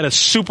quarterback at a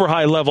super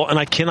high level, and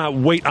I cannot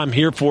wait. I'm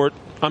here for it.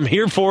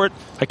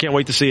 I can't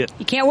wait to see it.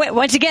 You can't wait.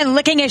 Once again,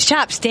 licking his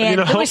chops, Dan.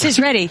 Lewis is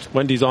ready.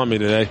 Wendy's on me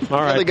today. All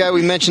right. The guy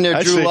we mentioned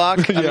there, Drew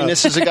Lock. I mean,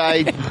 this is a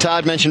guy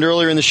Todd mentioned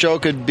earlier in the show,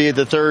 could be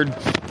the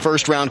 3rd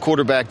first-round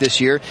quarterback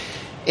this year.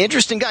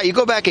 Interesting guy. You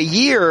go back a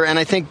year, and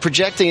I think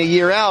projecting a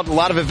year out, a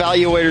lot of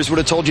evaluators would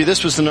have told you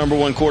this was the number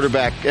 1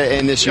 quarterback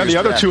in this year's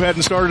draft. The other 2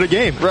 hadn't started a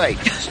game. Right.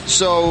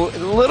 So a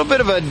little bit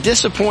of a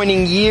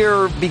disappointing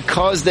year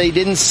because they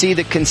didn't see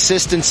the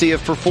consistency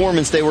of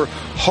performance they were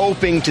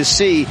hoping to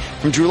see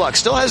from Drew Lock.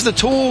 Still has the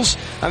tools.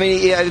 I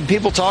mean,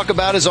 people talk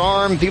about his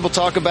arm. People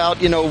talk about,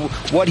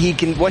 what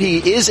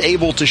he is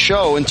able to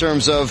show in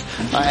terms of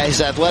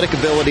his athletic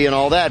ability and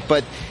all that.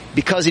 But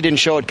because he didn't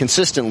show it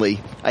consistently,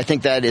 I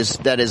think that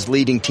is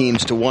leading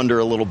teams to wonder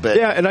a little bit.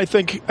 Yeah, and I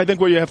think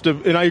what you have to,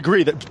 and I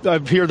agree that I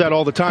hear that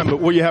all the time, but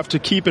what you have to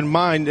keep in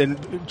mind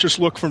and just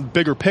look from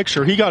bigger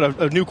picture, he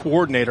got a new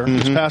coordinator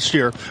this past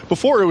year.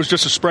 Before it was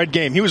just a spread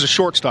game. He was a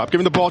shortstop.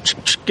 Give him the ball,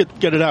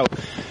 get it out.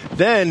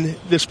 Then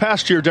this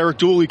past year, Derek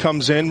Dooley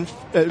comes in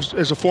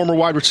as a former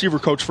wide receiver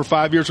coach for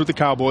 5 years with the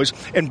Cowboys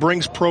and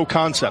brings pro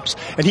concepts.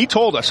 And he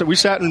told us that we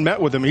sat and met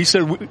with him. He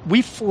said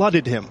we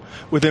flooded him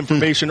with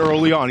information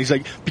early on. He's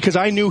like, because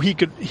I knew he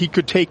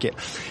could take it.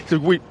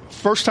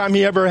 First time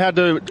he ever had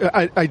to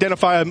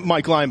identify a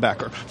Mike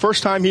linebacker.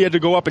 First time he had to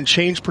go up and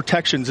change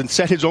protections and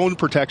set his own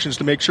protections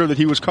to make sure that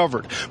he was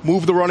covered.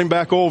 Move the running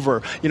back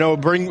over.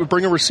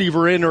 Bring a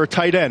receiver in or a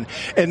tight end.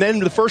 And then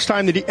the first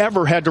time that he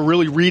ever had to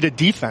really read a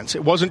defense.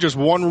 It wasn't just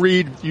one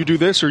read, you do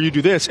this or you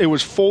do this. It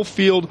was full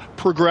field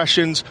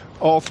progressions,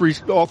 all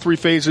three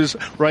phases,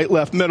 right,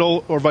 left,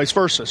 middle, or vice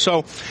versa.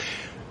 So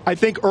I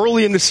think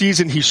early in the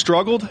season he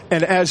struggled,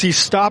 and as he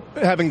stopped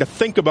having to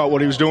think about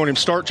what he was doing and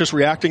start just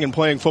reacting and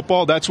playing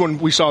football, that's when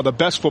we saw the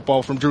best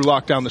football from Drew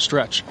Lock down the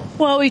stretch.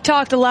 Well, we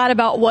talked a lot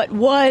about what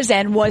was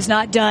and was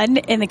not done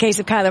in the case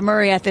of Kyler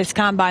Murray at this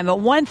combine, but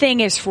one thing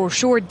is for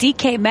sure,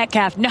 DK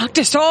Metcalf knocked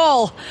us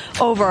all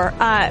over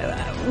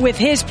with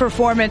his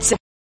performance.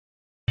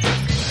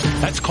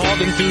 That's called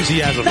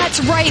enthusiasm.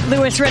 That's right,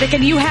 Louis Riddick,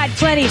 and you had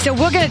plenty, so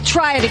we're going to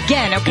try it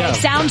again, okay? Yeah.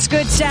 Sounds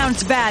good,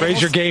 sounds bad. Raise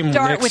your game,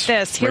 Start Knicks. with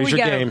this. Here Raise we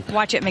go. Game.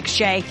 Watch it,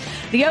 McShay.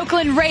 The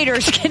Oakland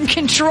Raiders can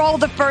control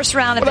the first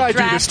round of the draft. What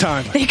did I do this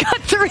time? They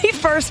got 3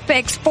 first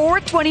picks,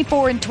 4,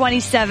 24, and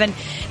 27.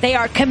 They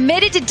are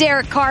committed to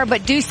Derek Carr,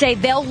 but do say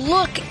they'll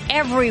look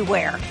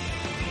everywhere.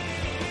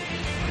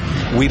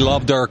 We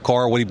love Derek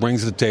Carr, what he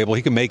brings to the table.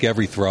 He can make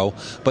every throw.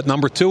 But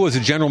number 2, as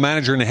a general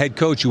manager and a head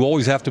coach, you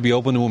always have to be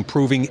open to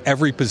improving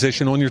every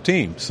position on your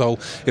team. So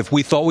if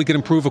we thought we could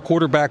improve a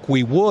quarterback,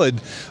 we would,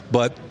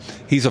 but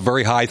he's a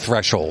very high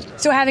threshold.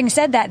 So having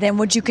said that, then,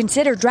 would you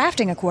consider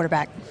drafting a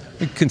quarterback?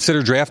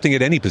 Consider drafting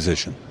at any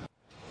position.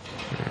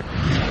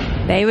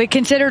 They would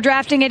consider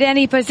drafting at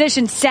any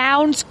position.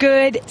 Sounds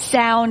good,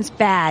 sounds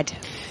bad.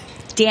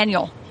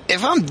 Daniel.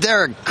 If I'm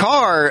Derek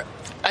Carr,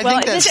 I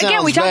think that sounds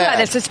again, we talked bad. about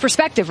this. It's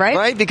perspective, right?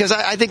 Right? Because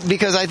I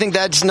think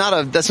that's not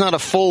a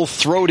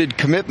full-throated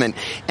commitment,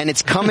 and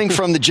it's coming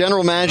from the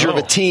general manager of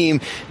a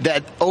team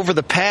that over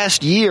the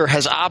past year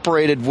has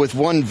operated with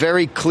one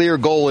very clear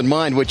goal in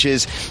mind, which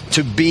is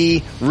to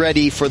be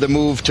ready for the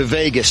move to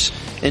Vegas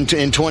in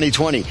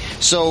 2020.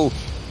 So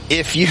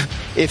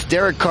if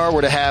Derek Carr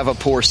were to have a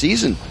poor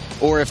season,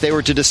 or if they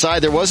were to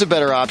decide there was a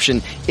better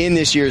option in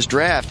this year's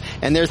draft,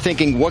 and they're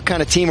thinking, what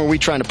kind of team are we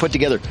trying to put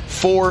together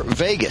for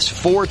Vegas,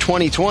 for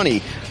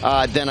 2020,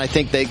 then I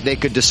think they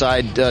could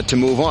decide to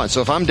move on.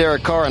 So if I'm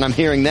Derek Carr and I'm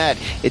hearing that,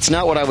 it's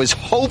not what I was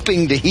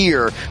hoping to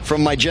hear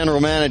from my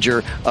general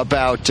manager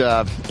about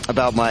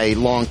my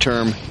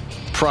long-term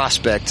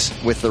prospects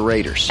with the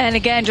Raiders. And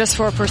again, just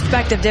for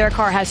perspective, Derek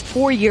Carr has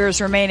 4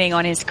 years remaining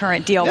on his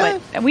current deal,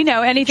 but we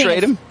know anything.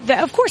 Trade him.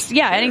 Of course,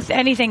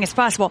 anything is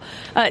possible.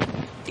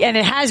 and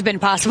it has been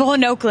possible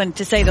in Oakland,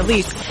 to say the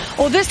least.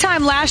 Well, this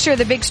time last year,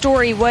 the big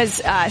story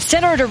was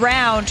centered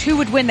around who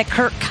would win the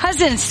Kirk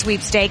Cousins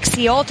sweepstakes.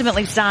 He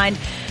ultimately signed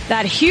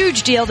that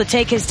huge deal to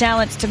take his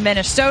talents to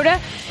Minnesota.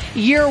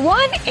 Year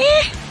one,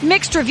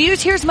 mixed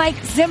reviews. Here's Mike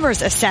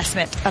Zimmer's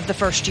assessment of the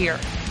first year.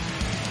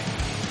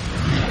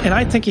 And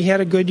I think he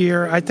had a good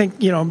year. I think,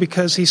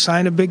 because he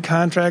signed a big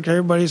contract,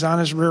 everybody's on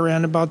his rear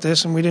end about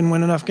this, and we didn't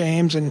win enough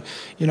games, and,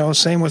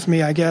 same with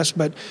me, I guess.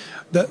 But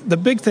the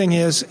big thing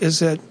is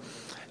that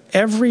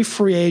every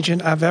free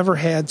agent I've ever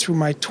had through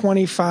my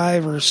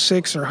 25 or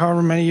 6 or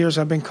however many years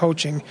I've been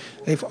coaching,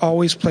 they've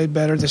always played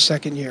better the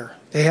second year.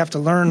 They have to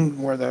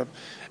learn where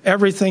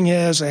everything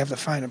is. They have to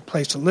find a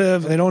place to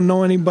live. They don't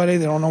know anybody.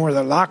 They don't know where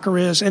their locker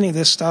is, any of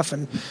this stuff.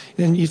 And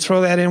then you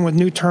throw that in with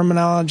new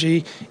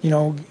terminology,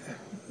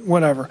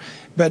 whatever.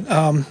 But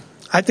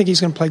I think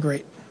he's going to play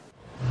great.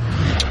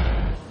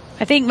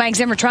 I think Mike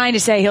Zimmer trying to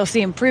say he'll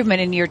see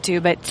improvement in year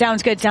 2, but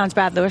sounds good, sounds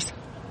bad, Lewis.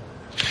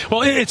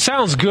 Well, it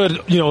sounds good,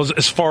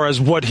 as far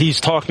as what he's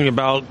talking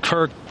about,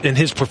 Kirk and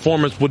his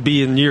performance would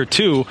be in year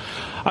 2.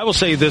 I will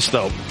say this,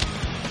 though.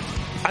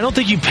 I don't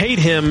think you paid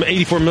him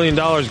 $84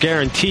 million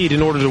guaranteed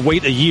in order to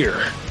wait a year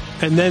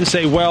and then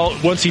say, well,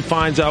 once he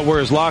finds out where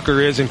his locker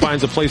is and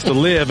finds a place to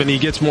live and he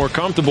gets more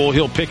comfortable,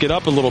 he'll pick it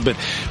up a little bit.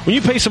 When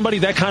you pay somebody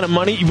that kind of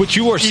money, what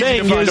you are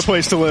saying is... find a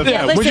place to live.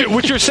 Yeah,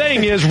 what you're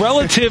saying is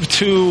relative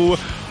to...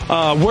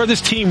 where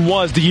this team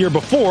was the year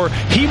before,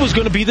 he was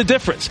going to be the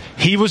difference.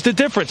 He was the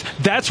difference.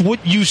 That's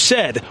what you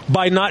said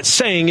by not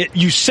saying it.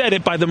 You said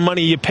it by the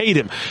money you paid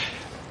him.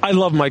 I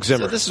love Mike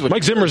Zimmer. So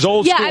Mike Zimmer's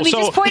old school. Yeah, I mean,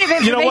 just point of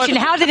information,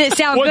 how did it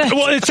sound good?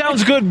 Well, it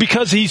sounds good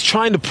because he's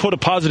trying to put a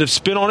positive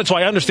spin on it, so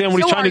I understand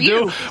what he's trying to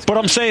do. But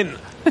I'm saying,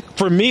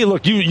 for me,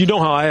 look, you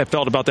know how I have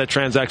felt about that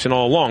transaction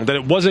all along, that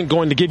it wasn't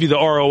going to give you the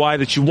ROI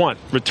that you want,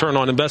 return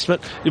on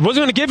investment. It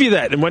wasn't going to give you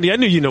that. And Wendy, I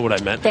knew you know what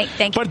I meant. Thank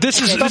you. But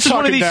this is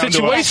one of these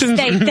situations.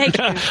 Thank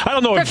you. I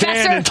don't know if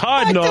Dan and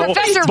Todd know,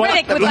 Professor but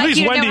Riddick would at least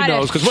like Wendy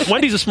knows, because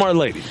Wendy's a smart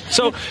lady.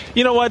 So,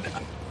 you know what?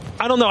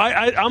 I don't know.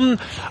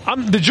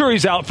 I'm the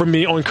jury's out for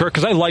me on Kirk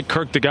because I like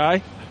Kirk the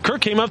guy. Kirk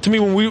came up to me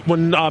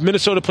when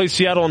Minnesota played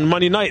Seattle on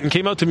Monday night and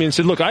came up to me and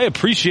said, "Look, I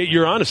appreciate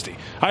your honesty.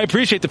 I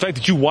appreciate the fact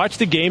that you watch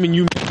the game and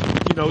you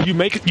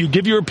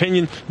give your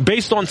opinion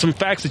based on some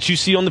facts that you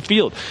see on the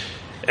field."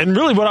 And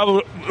really,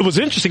 it was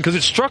interesting because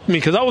it struck me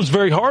because I was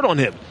very hard on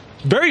him.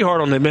 Very hard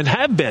on him and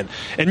have been.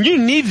 And you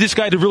need this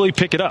guy to really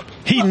pick it up.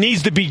 He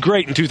needs to be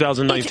great in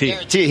 2019. I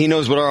guarantee he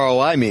knows what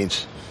ROI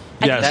means.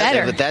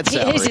 Yes. With that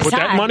salary. With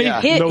that money,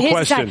 no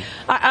question.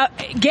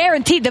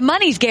 Guaranteed. The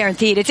money's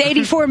guaranteed. It's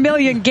 $84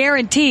 million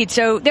guaranteed.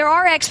 So there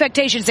are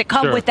expectations that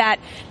come with that.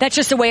 That's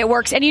just the way it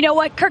works. And you know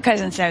what? Kirk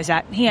Cousins knows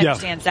that. He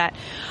understands that.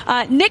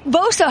 Nick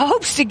Bosa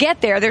hopes to get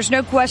there. There's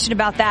no question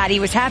about that. He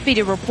was happy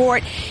to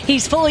report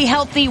he's fully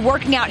healthy,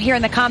 working out here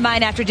in the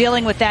combine after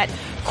dealing with that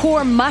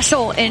core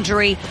muscle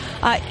injury.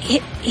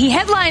 He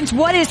headlines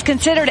what is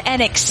considered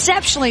an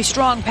exceptionally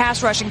strong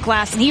pass rushing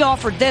class, and he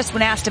offered this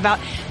when asked about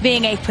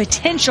being a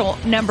potential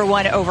number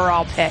 1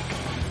 overall pick.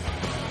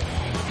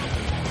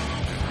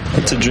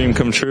 It's a dream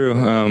come true.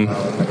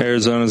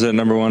 Arizona's at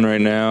number 1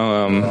 right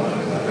now.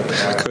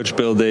 Coach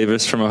Bill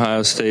Davis from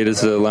Ohio State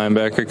is the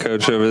linebacker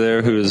coach over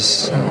there,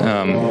 who's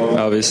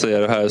obviously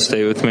at Ohio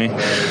State with me.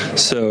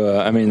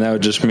 So, that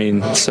would just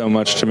mean so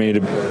much to me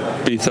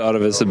to be thought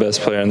of as the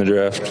best player in the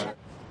draft.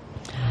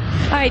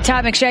 All right,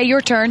 Todd McShay, your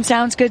turn.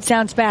 Sounds good,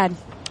 sounds bad.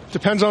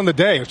 Depends on the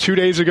day. 2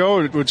 days ago,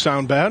 it would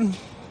sound bad.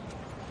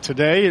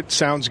 Today, it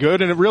sounds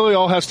good, and it really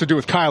all has to do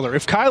with Kyler.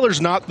 If Kyler's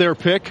not their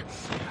pick,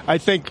 I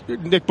think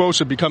Nick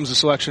Bosa becomes the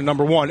selection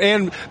number 1.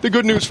 And the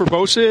good news for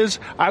Bosa is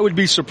I would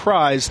be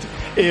surprised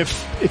if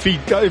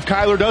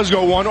Kyler does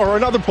go 1, or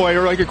another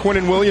player like a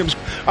Quinnen Williams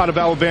out of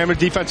Alabama,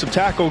 defensive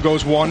tackle,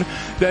 goes 1,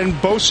 then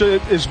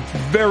Bosa is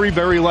very,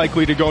 very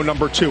likely to go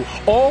number 2.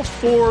 All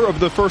 4 of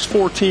the first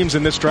 4 teams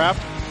in this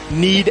draft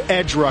need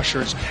edge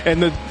rushers.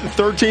 And the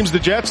third team's the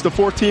Jets, the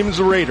fourth team's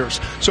the Raiders.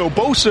 So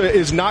Bosa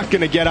is not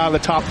going to get out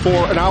of the top 4,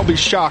 and I'll be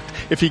shocked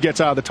if he gets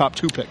out of the top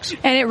 2 picks.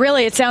 And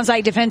it sounds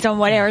like depends on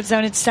what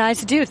Arizona decides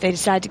to do if they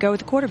decide to go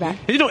with the quarterback.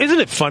 Isn't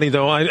it funny,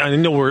 though? I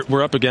know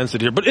we're up against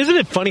it here, but isn't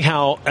it funny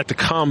how at the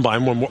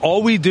combine, when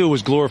all we do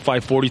is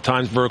glorify 40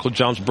 times vertical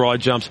jumps,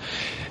 broad jumps,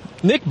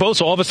 Nick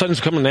Bosa all of a sudden is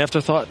becoming an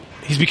afterthought.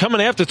 He's become an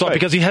afterthought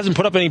because he hasn't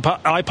put up any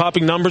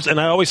eye-popping numbers. And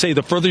I always say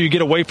the further you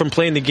get away from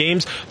playing the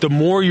games, the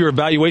more your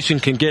evaluation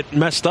can get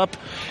messed up.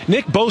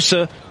 Nick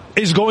Bosa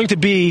is going to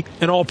be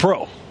an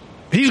all-pro.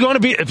 He's going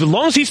to be, as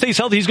long as he stays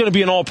healthy, he's going to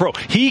be an all-pro.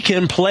 He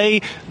can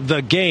play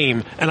the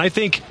game. And I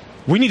think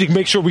we need to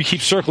make sure we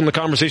keep circling the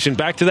conversation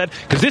back to that,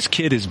 because this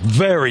kid is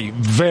very,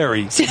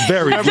 very,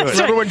 very good.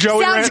 Remember when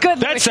Joey sounds good.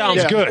 That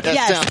sounds good.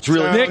 That sounds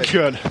really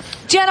good.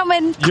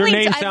 Gentlemen, your Cleats,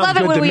 name I love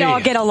it when we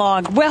all get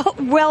along.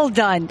 Well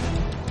done.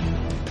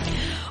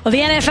 Well,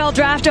 the NFL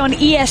draft on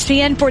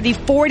ESPN for the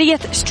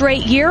 40th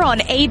straight year on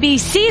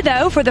ABC,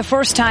 though, for the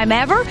first time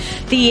ever.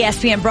 The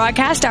ESPN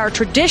broadcast, our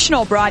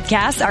traditional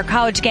broadcast, our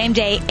College Game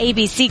Day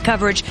ABC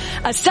coverage,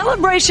 a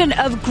celebration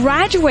of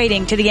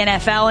graduating to the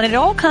NFL, and it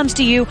all comes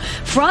to you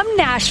from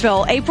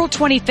Nashville, April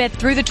 25th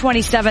through the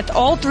 27th,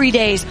 all 3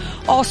 days,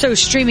 also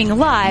streaming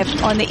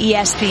live on the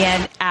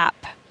ESPN app.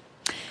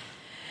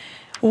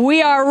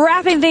 We are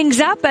wrapping things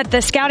up at the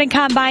Scouting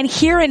Combine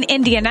here in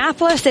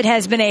Indianapolis. It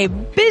has been a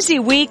busy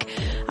week.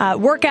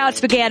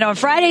 Workouts began on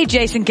Friday.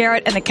 Jason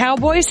Garrett and the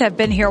Cowboys have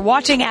been here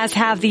watching, as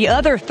have the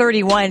other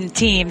 31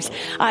 teams.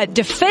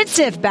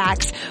 Defensive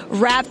backs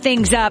wrap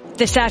things up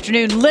this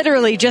afternoon,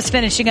 literally just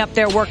finishing up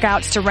their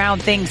workouts to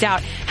round things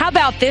out. How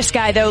about this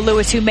guy, though,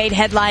 Lewis, who made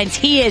headlines?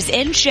 He is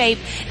in shape,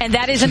 and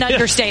that is an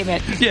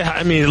understatement. Yeah,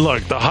 I mean,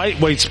 look, the height,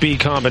 weight, speed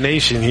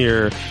combination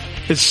here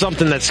is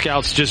something that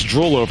scouts just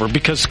drool over,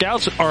 because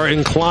scouts are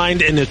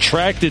inclined and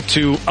attracted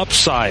to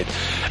upside,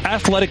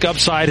 athletic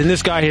upside, and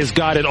this guy has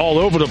got it all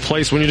over the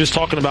place when you're just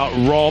talking about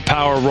raw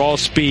power, raw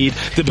speed,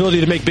 the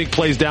ability to make big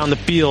plays down the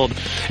field.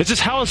 It's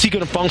just, how is he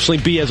going to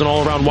functionally be as an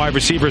all-around wide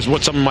receiver is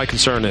what some of my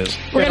concern is.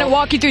 We're going to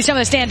walk you through some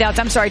of the standouts.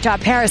 I'm sorry, Todd.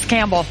 Paris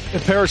Campbell.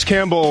 Paris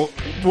Campbell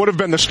would have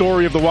been the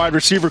story of the wide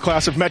receiver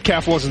class if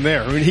Metcalf wasn't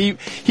there. I mean,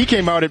 he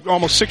came out at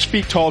almost 6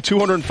 feet tall,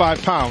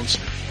 205 pounds.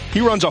 He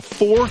runs a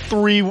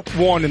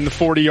 4.31 in the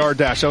 40-yard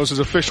dash. That was his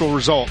official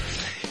result.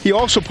 He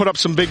also put up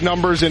some big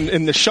numbers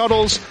in the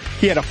shuttles.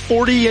 He had a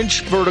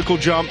 40-inch vertical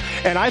jump,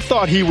 and I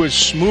thought he was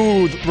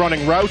smooth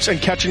running routes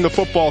and catching the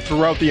football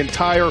throughout the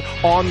entire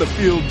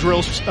on-the-field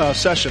drill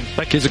session.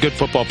 That kid's a good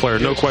football player,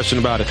 no question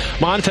about it.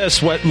 Montez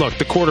Sweat, look,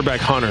 the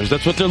quarterback hunters.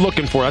 That's what they're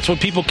looking for. That's what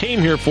people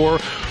came here for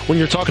when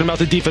you're talking about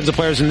the defensive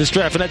players in this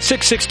draft. And at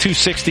 6'6",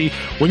 260,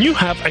 when you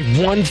have a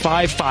 1.5,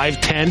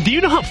 5'10", do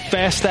you know how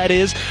fast that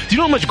is? Do you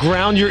know how much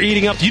ground you're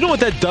eating up? Do you know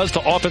what that does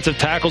to offensive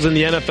tackles in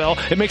the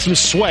NFL? It makes them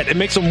sweat. It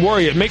makes them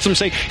worry. It makes them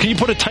say, can you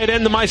put a tight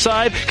end to my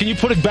side? Can you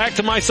put it back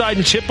to my side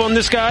and chip on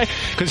this guy?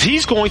 Because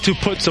he's going to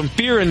put some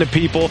fear into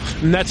people,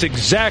 and that's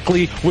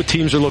exactly what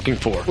teams are looking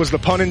for. Was the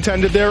pun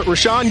intended there?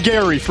 Rashawn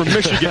Gary from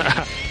Michigan.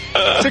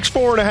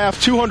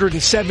 6'4.5",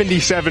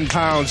 277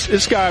 pounds.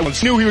 This guy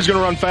knew he was going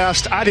to run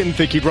fast. I didn't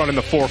think he'd run in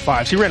the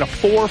 4.5s. He ran a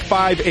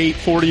 4.58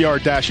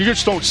 40-yard dash. You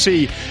just don't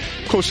see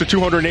close to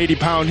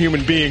 280-pound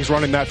human beings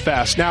running that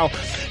fast. Now,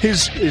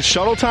 his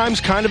shuttle time's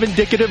kind of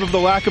indicative of the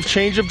lack of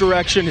change of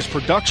direction. His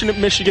production at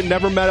Michigan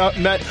never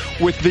met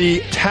with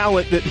the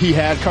talent that he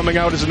had coming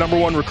out as a number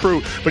one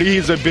recruit, but he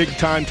is a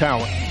big-time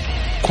talent.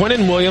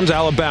 Quinnen Williams,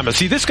 Alabama.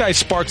 See, this guy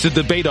sparks the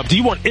debate up. Do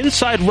you want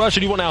inside rush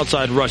or do you want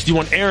outside rush? Do you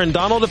want Aaron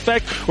Donald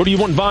effect or do you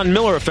want Von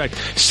Miller effect?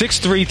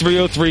 6'3",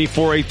 303,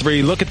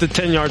 483. Look at the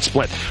 10-yard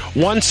split.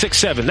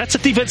 1.67. That's a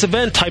defensive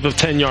end type of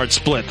 10-yard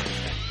split.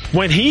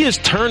 When he is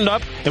turned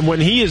up and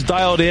when he is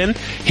dialed in,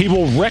 he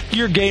will wreck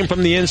your game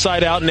from the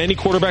inside out, and any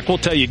quarterback will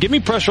tell you, give me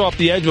pressure off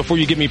the edge before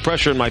you give me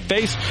pressure in my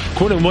face.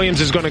 Quinnen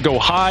Williams is going to go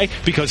high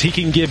because he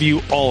can give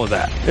you all of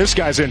that. This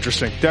guy's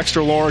interesting.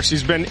 Dexter Lawrence,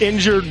 he's been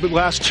injured the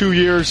last 2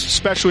 years,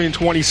 especially in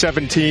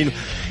 2017.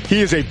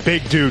 He is a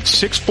big dude,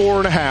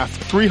 6'4.5",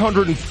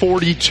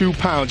 342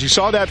 pounds. You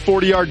saw that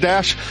 40-yard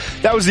dash?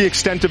 That was the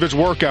extent of his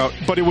workout,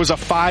 but it was a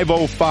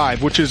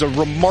 5.05, which is a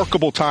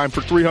remarkable time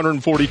for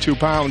 342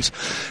 pounds.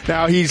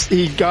 Now,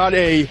 he got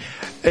an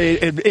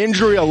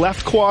injury, a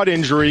left quad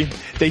injury.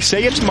 They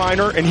say it's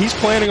minor, and he's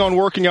planning on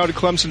working out at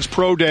Clemson's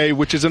Pro Day,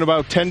 which is in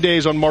about 10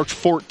 days on March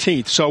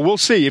 14th. So we'll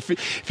see. If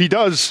he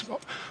does,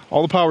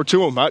 all the power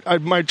to him. I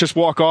might just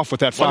walk off with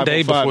that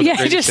 5.05.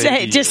 Yeah,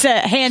 just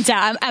hands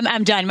out.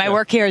 I'm done. My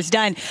work here is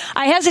done.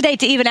 I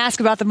hesitate to even ask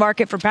about the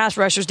market for pass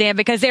rushers, Dan,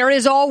 because there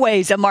is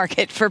always a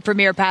market for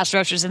premier pass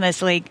rushers in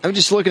this league. I'm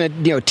just looking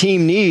at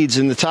team needs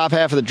in the top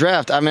half of the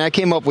draft. I mean, I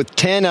came up with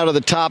 10 out of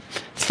the top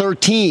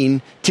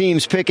 13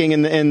 teams picking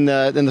in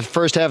the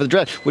first half of the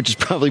draft, which is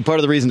probably part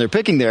of the reason they're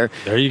picking there.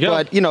 There you go.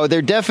 But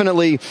they're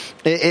definitely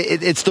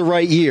it's the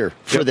right year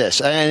for this,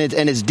 and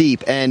it's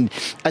deep. And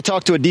I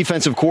talked to a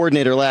defensive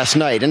coordinator last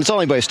night, and it's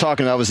all anybody's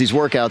talking about was these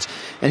workouts,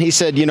 and he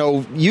said,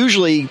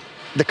 usually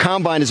the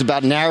combine is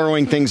about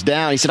narrowing things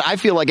down. He said, I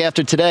feel like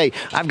after today,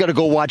 I've got to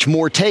go watch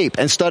more tape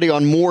and study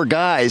on more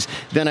guys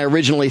than I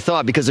originally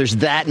thought, because there's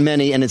that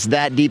many and it's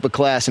that deep a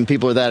class and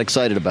people are that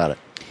excited about it.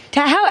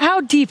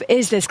 How deep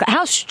is this?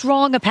 How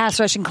strong a pass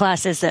rushing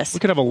class is this? We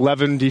could have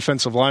 11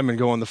 defensive linemen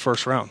go in the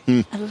first round.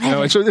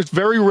 11. It's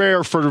very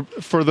rare for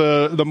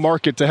the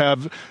market to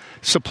have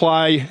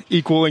supply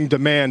equaling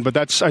demand, but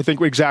that's, I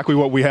think, exactly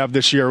what we have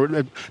this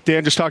year.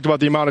 Dan just talked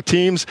about the amount of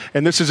teams,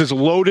 and this is as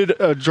loaded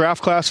a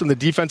draft class in the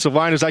defensive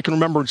line as I can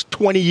remember. It's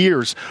 20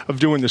 years of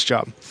doing this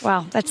job.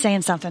 Wow, that's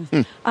saying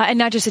something. And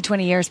not just the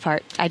 20 years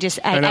part. I just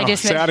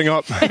it's adding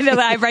up.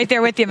 I'm right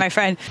there with you, my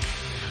friend.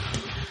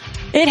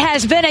 It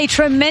has been a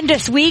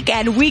tremendous week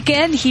and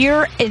weekend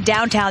here in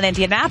downtown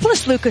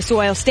Indianapolis, Lucas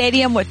Oil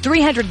Stadium, with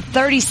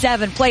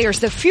 337 players,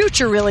 the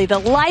future, really, the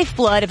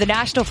lifeblood of the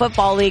National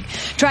Football League,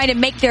 trying to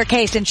make their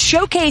case and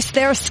showcase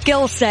their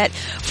skill set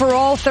for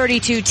all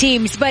 32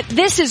 teams. But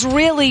this is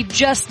really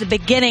just the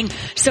beginning.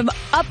 Some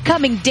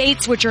upcoming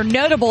dates which are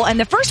notable, and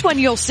the first one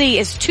you'll see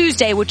is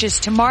Tuesday, which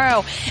is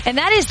tomorrow, and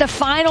that is the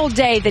final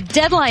day, the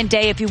deadline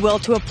day, if you will,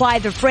 to apply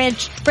the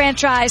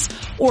franchise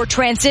or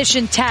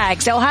transition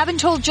tags. They'll have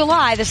until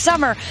July, the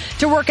summer,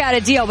 to work out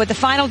a deal, but the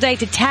final day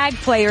to tag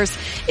players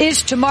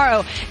is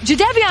tomorrow.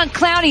 Jadeveon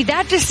Clowney,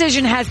 that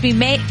decision has been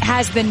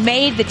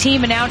made. The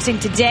team announcing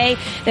today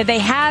that they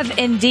have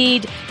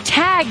indeed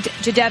tagged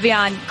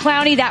Jadeveon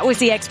Clowney. That was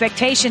the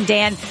expectation,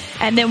 Dan.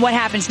 And then what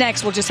happens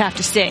next, we'll just have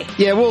to see.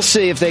 Yeah, we'll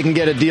see if they can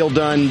get a deal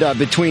done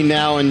between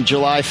now and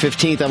July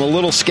 15th. I'm a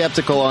little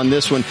skeptical on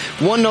this one.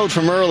 One note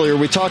from earlier,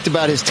 we talked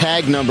about his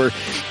tag number.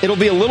 It'll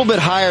be a little bit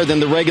higher than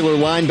the regular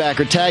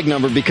linebacker tag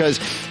number because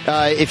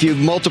if you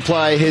multiply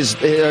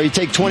you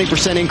take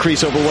 20%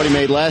 increase over what he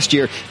made last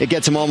year, it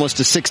gets him almost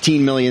to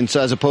 $16 million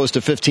as opposed to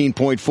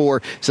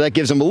 15.4. So that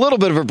gives him a little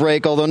bit of a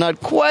break, although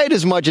not quite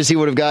as much as he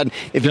would have gotten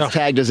if he's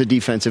tagged as a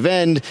defensive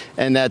end.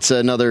 And that's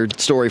another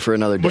story for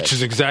another day. Which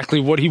is exactly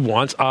what he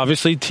wants.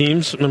 Obviously,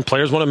 teams and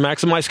players want to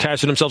maximize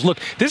cash in themselves. Look,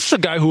 this is a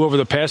guy who over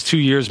the past 2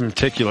 years in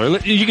particular,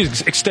 you can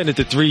extend it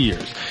to 3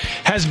 years,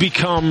 has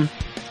become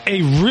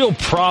a real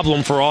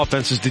problem for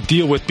offenses to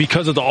deal with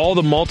because of all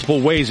the multiple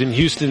ways in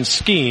Houston's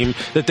scheme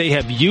that they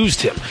have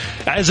used him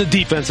as a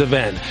defensive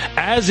end,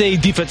 as a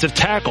defensive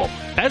tackle,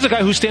 as a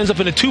guy who stands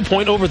up in a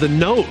 2-point over the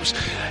nose.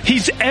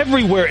 He's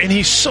everywhere, and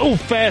he's so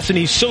fast, and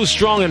he's so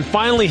strong, and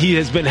finally he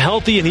has been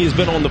healthy, and he has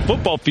been on the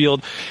football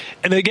field.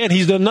 And again,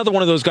 he's another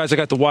one of those guys I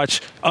got to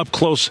watch up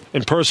close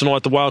and personal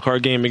at the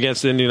wildcard game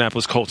against the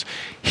Indianapolis Colts.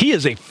 He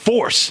is a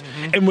force.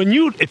 Mm-hmm.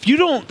 And if you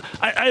don't,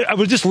 I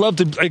would just love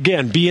to,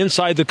 again, be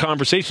inside the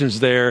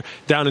conversations there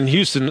down in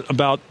Houston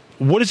about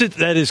what is it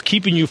that is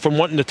keeping you from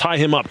wanting to tie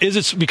him up? Is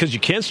it because you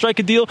can't strike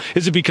a deal?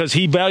 Is it because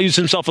he values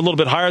himself a little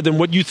bit higher than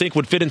what you think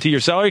would fit into your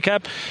salary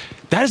cap?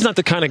 That is not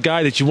the kind of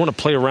guy that you want to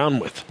play around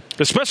with,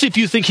 especially if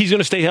you think he's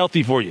going to stay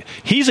healthy for you.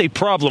 He's a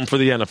problem for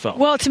the NFL.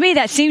 Well, to me,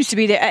 that seems to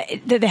be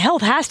the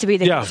health has to be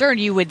the concern,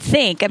 you would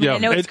think. I mean, I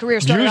know his career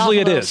started off a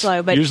little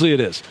slow. But usually it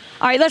is.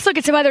 All right, let's look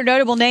at some other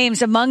notable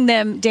names. Among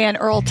them, Dan,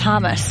 Earl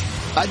Thomas.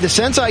 The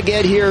sense I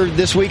get here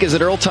this week is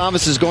that Earl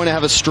Thomas is going to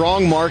have a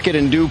strong market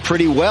and do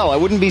pretty well. I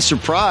wouldn't be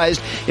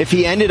surprised if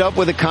he ended up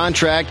with a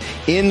contract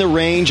in the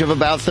range of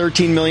about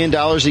 $13 million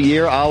a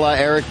year, a la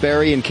Eric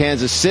Berry in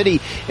Kansas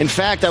City. In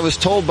fact, I was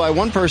told by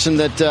one person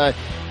that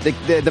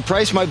the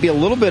price might be a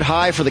little bit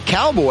high for the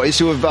Cowboys,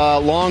 who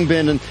have long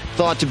been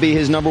thought to be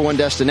his number one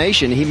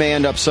destination. He may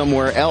end up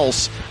somewhere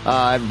else.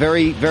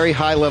 Very, very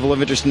high level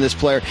of interest in this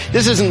player.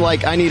 This isn't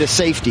like I need a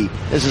safety.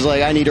 This is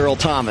like I need Earl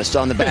Thomas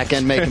on the back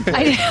end making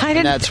plays.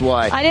 And that's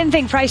why. I didn't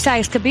think price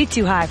tags could be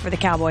too high for the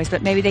Cowboys,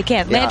 but maybe they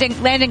can. Yeah.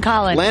 Landon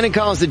Collins. Landon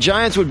Collins. The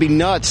Giants would be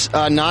nuts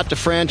not to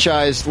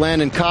franchise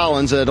Landon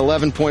Collins at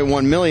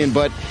 $11.1 million,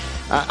 but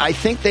I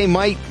think they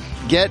might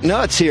get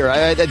nuts here.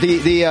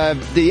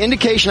 The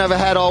indication I've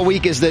had all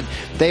week is that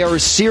they are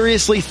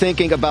seriously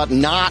thinking about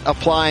not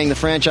applying the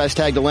franchise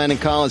tag to Landon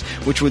Collins,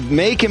 which would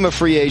make him a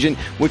free agent,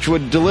 which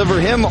would deliver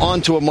him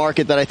onto a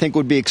market that I think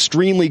would be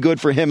extremely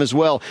good for him as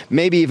well.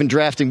 Maybe even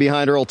drafting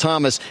behind Earl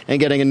Thomas and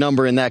getting a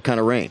number in that kind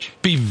of range.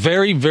 Be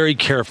very, very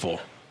careful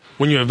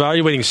when you're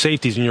evaluating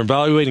safeties and you're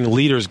evaluating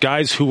leaders,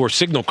 guys who are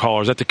signal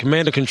callers at the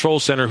command and control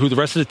center who the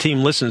rest of the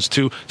team listens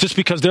to just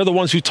because they're the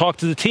ones who talk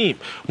to the team.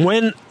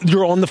 When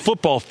you're on the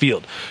football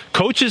field,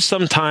 coaches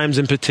sometimes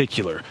in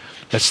particular,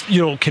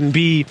 can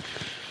be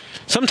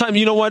sometimes,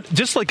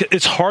 just like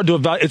it's hard to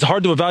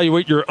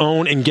evaluate your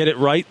own and get it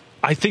right.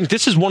 I think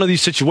this is one of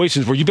these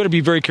situations where you better be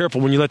very careful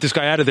when you let this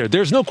guy out of there.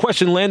 There's no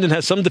question Landon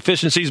has some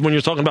deficiencies when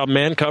you're talking about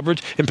man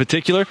coverage in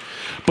particular,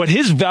 but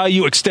his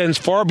value extends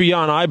far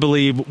beyond, I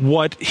believe,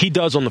 what he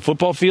does on the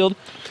football field.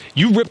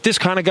 You rip this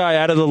kind of guy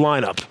out of the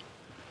lineup.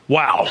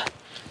 Wow.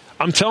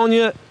 I'm telling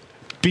you,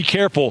 be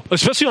careful,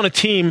 especially on a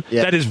team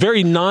that is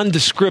very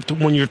nondescript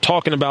when you're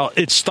talking about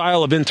its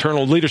style of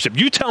internal leadership.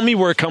 You tell me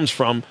where it comes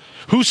from.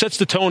 Who sets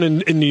the tone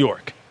in New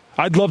York?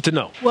 I'd love to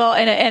know. Well,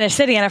 in a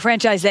city and a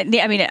franchise that,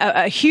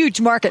 a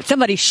huge market,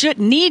 somebody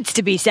needs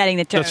to be setting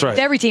the tone with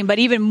every team, but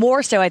even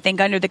more so, I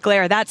think, under the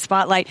glare of that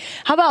spotlight.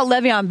 How about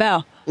Le'Veon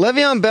Bell?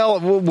 Le'Veon Bell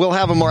will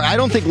have a more. I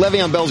don't think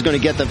Le'Veon Bell is going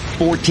to get the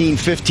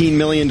 $14-15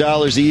 million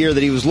a year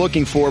that he was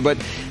looking for, but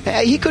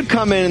he could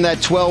come in that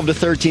 $12 to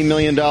 $13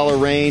 million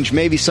range,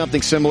 maybe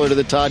something similar to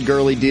the Todd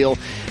Gurley deal.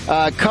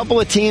 A couple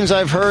of teams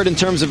I've heard in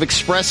terms of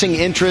expressing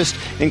interest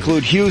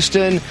include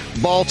Houston,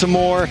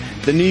 Baltimore,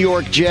 the New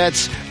York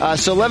Jets.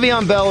 So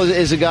Le'Veon Bell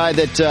is a guy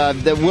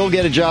that will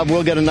get a job,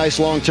 will get a nice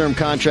long-term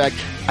contract.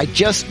 I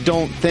just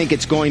don't think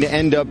it's going to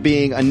end up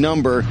being a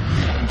number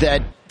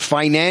that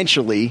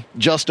financially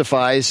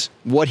justifies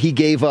what he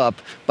gave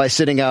up by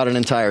sitting out an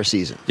entire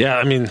season.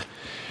 Yeah,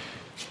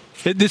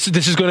 This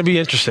is going to be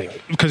interesting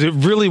because it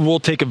really will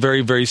take a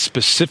very, very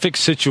specific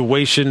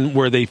situation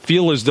where they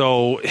feel as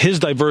though his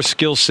diverse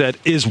skill set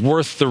is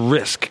worth the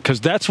risk, because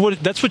that's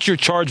what you're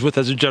charged with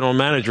as a general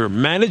manager.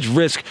 Manage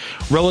risk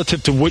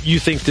relative to what you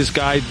think this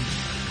guy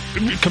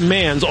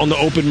commands on the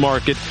open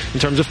market in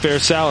terms of fair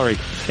salary.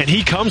 And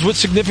he comes with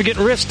significant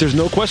risk. There's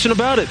no question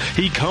about it.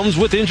 He comes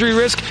with injury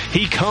risk.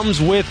 He comes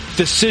with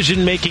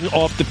decision-making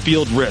off the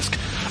field risk.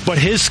 But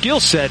his skill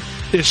set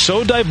is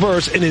so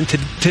diverse and in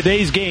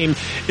today's game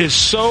is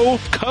so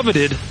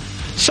coveted.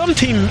 Some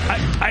team,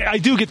 I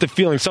do get the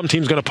feeling some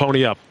team's going to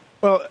pony up.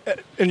 Well,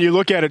 and you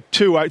look at it,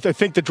 too, I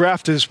think the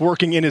draft is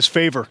working in his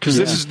favor, because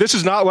this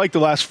is not like the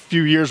last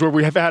few years where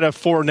we have had a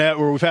Fournette,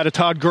 where we've had a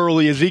Todd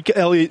Gurley, Ezekiel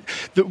Elliott,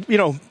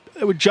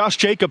 Josh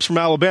Jacobs from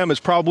Alabama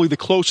is probably the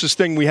closest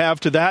thing we have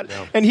to that,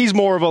 and he's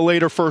more of a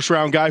later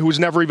first-round guy who was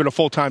never even a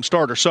full-time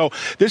starter. So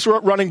this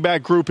running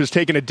back group has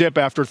taken a dip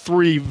after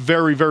 3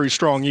 very, very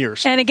strong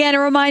years. And again,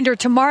 a reminder,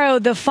 tomorrow,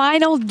 the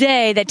final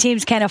day that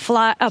teams can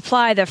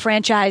apply the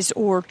franchise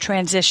or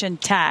transition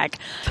tag.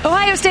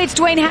 Ohio State's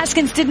Dwayne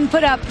Haskins didn't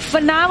put up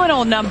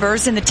phenomenal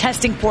numbers in the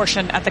testing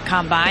portion of the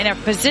combine, a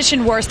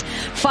position worst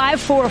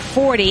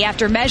 5'4"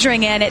 after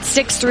measuring in at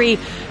 6'3",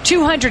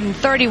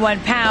 231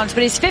 pounds,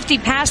 but his 50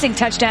 passing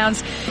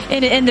touchdowns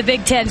in the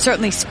Big Ten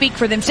certainly speak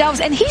for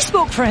themselves, and he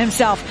spoke for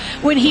himself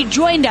when he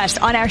joined us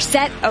on our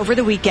set over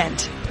the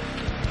weekend.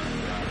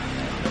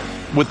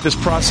 With this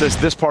process,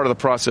 this part of the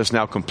process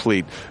now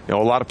complete, a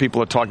lot of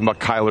people are talking about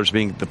Kyler's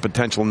being the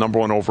potential number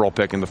 1 overall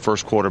pick and the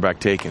first quarterback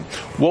taken.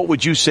 What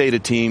would you say to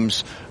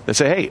teams that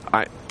say,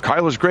 hey,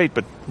 Kyler's great,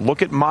 but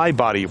look at my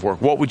body of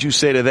work? What would you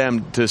say to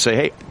them to say,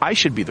 hey, I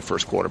should be the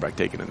first quarterback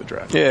taken in the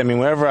draft? Yeah,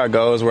 wherever I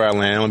go is where I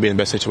land. I want to be in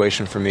the best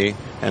situation for me.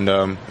 And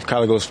if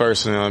Kyler goes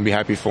first, I'll be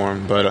happy for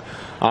him. But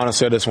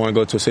honestly, I just want to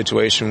go to a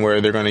situation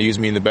where they're going to use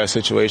me in the best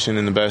situation,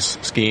 in the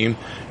best scheme,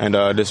 and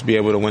just be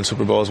able to win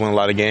Super Bowls, win a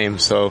lot of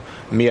games. So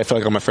me, I feel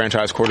like I'm a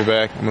franchise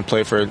quarterback. I'm going to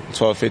play for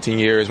 12, 15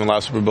 years, win a lot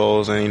of Super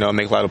Bowls, and,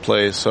 make a lot of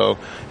plays. So,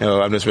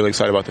 I'm just really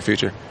excited about the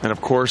future. And,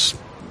 of course,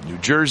 New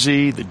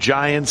Jersey, the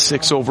Giants,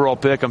 6th overall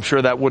pick. I'm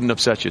sure that wouldn't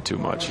upset you too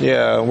much.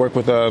 Yeah, I worked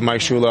with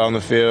Mike Shula on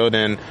the field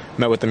and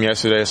met with him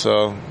yesterday,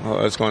 so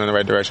it's going in the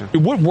right direction.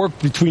 What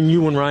worked between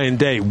you and Ryan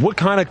Day? What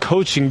kind of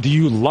coaching do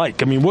you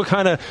like? What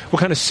kind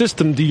of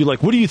system do you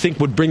like? What do you think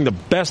would bring the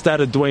best out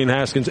of Dwayne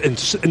Haskins and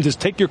just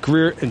take your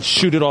career and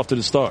shoot it off to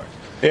the stars?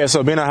 Yeah,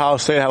 so being at Ohio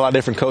State, I had a lot of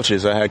different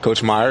coaches. I had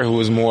Coach Meyer, who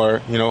was more,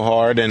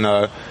 hard and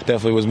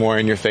definitely was more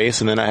in your face.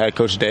 And then I had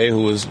Coach Day,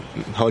 who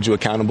held you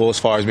accountable as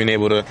far as being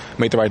able to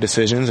make the right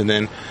decisions. And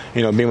then,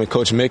 being with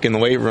Coach Mick in the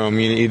weight room,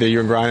 either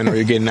you're grinding or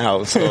you're getting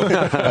out. So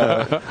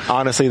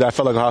honestly, I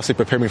felt like Ohio State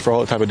prepared me for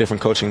all type of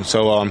different coaching.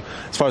 So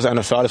as far as the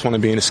NFL, I just want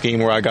to be in a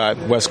scheme where I got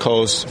West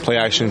Coast play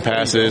action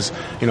passes,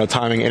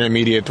 timing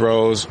intermediate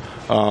throws.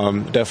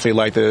 Definitely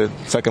like the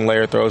second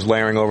layer throws,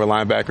 layering over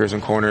linebackers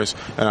and corners.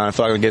 And I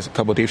feel like I can get a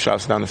couple deep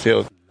shots down the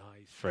field.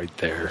 Nice right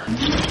there.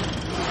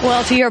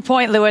 Well, to your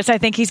point, Lewis, I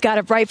think he's got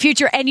a bright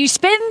future. And you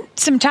spend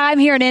some time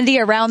here in Indy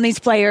around these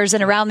players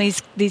and around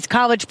these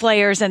college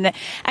players. And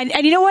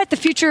you know what? The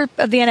future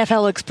of the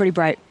NFL looks pretty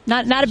bright.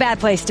 Not a bad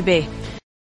place to be.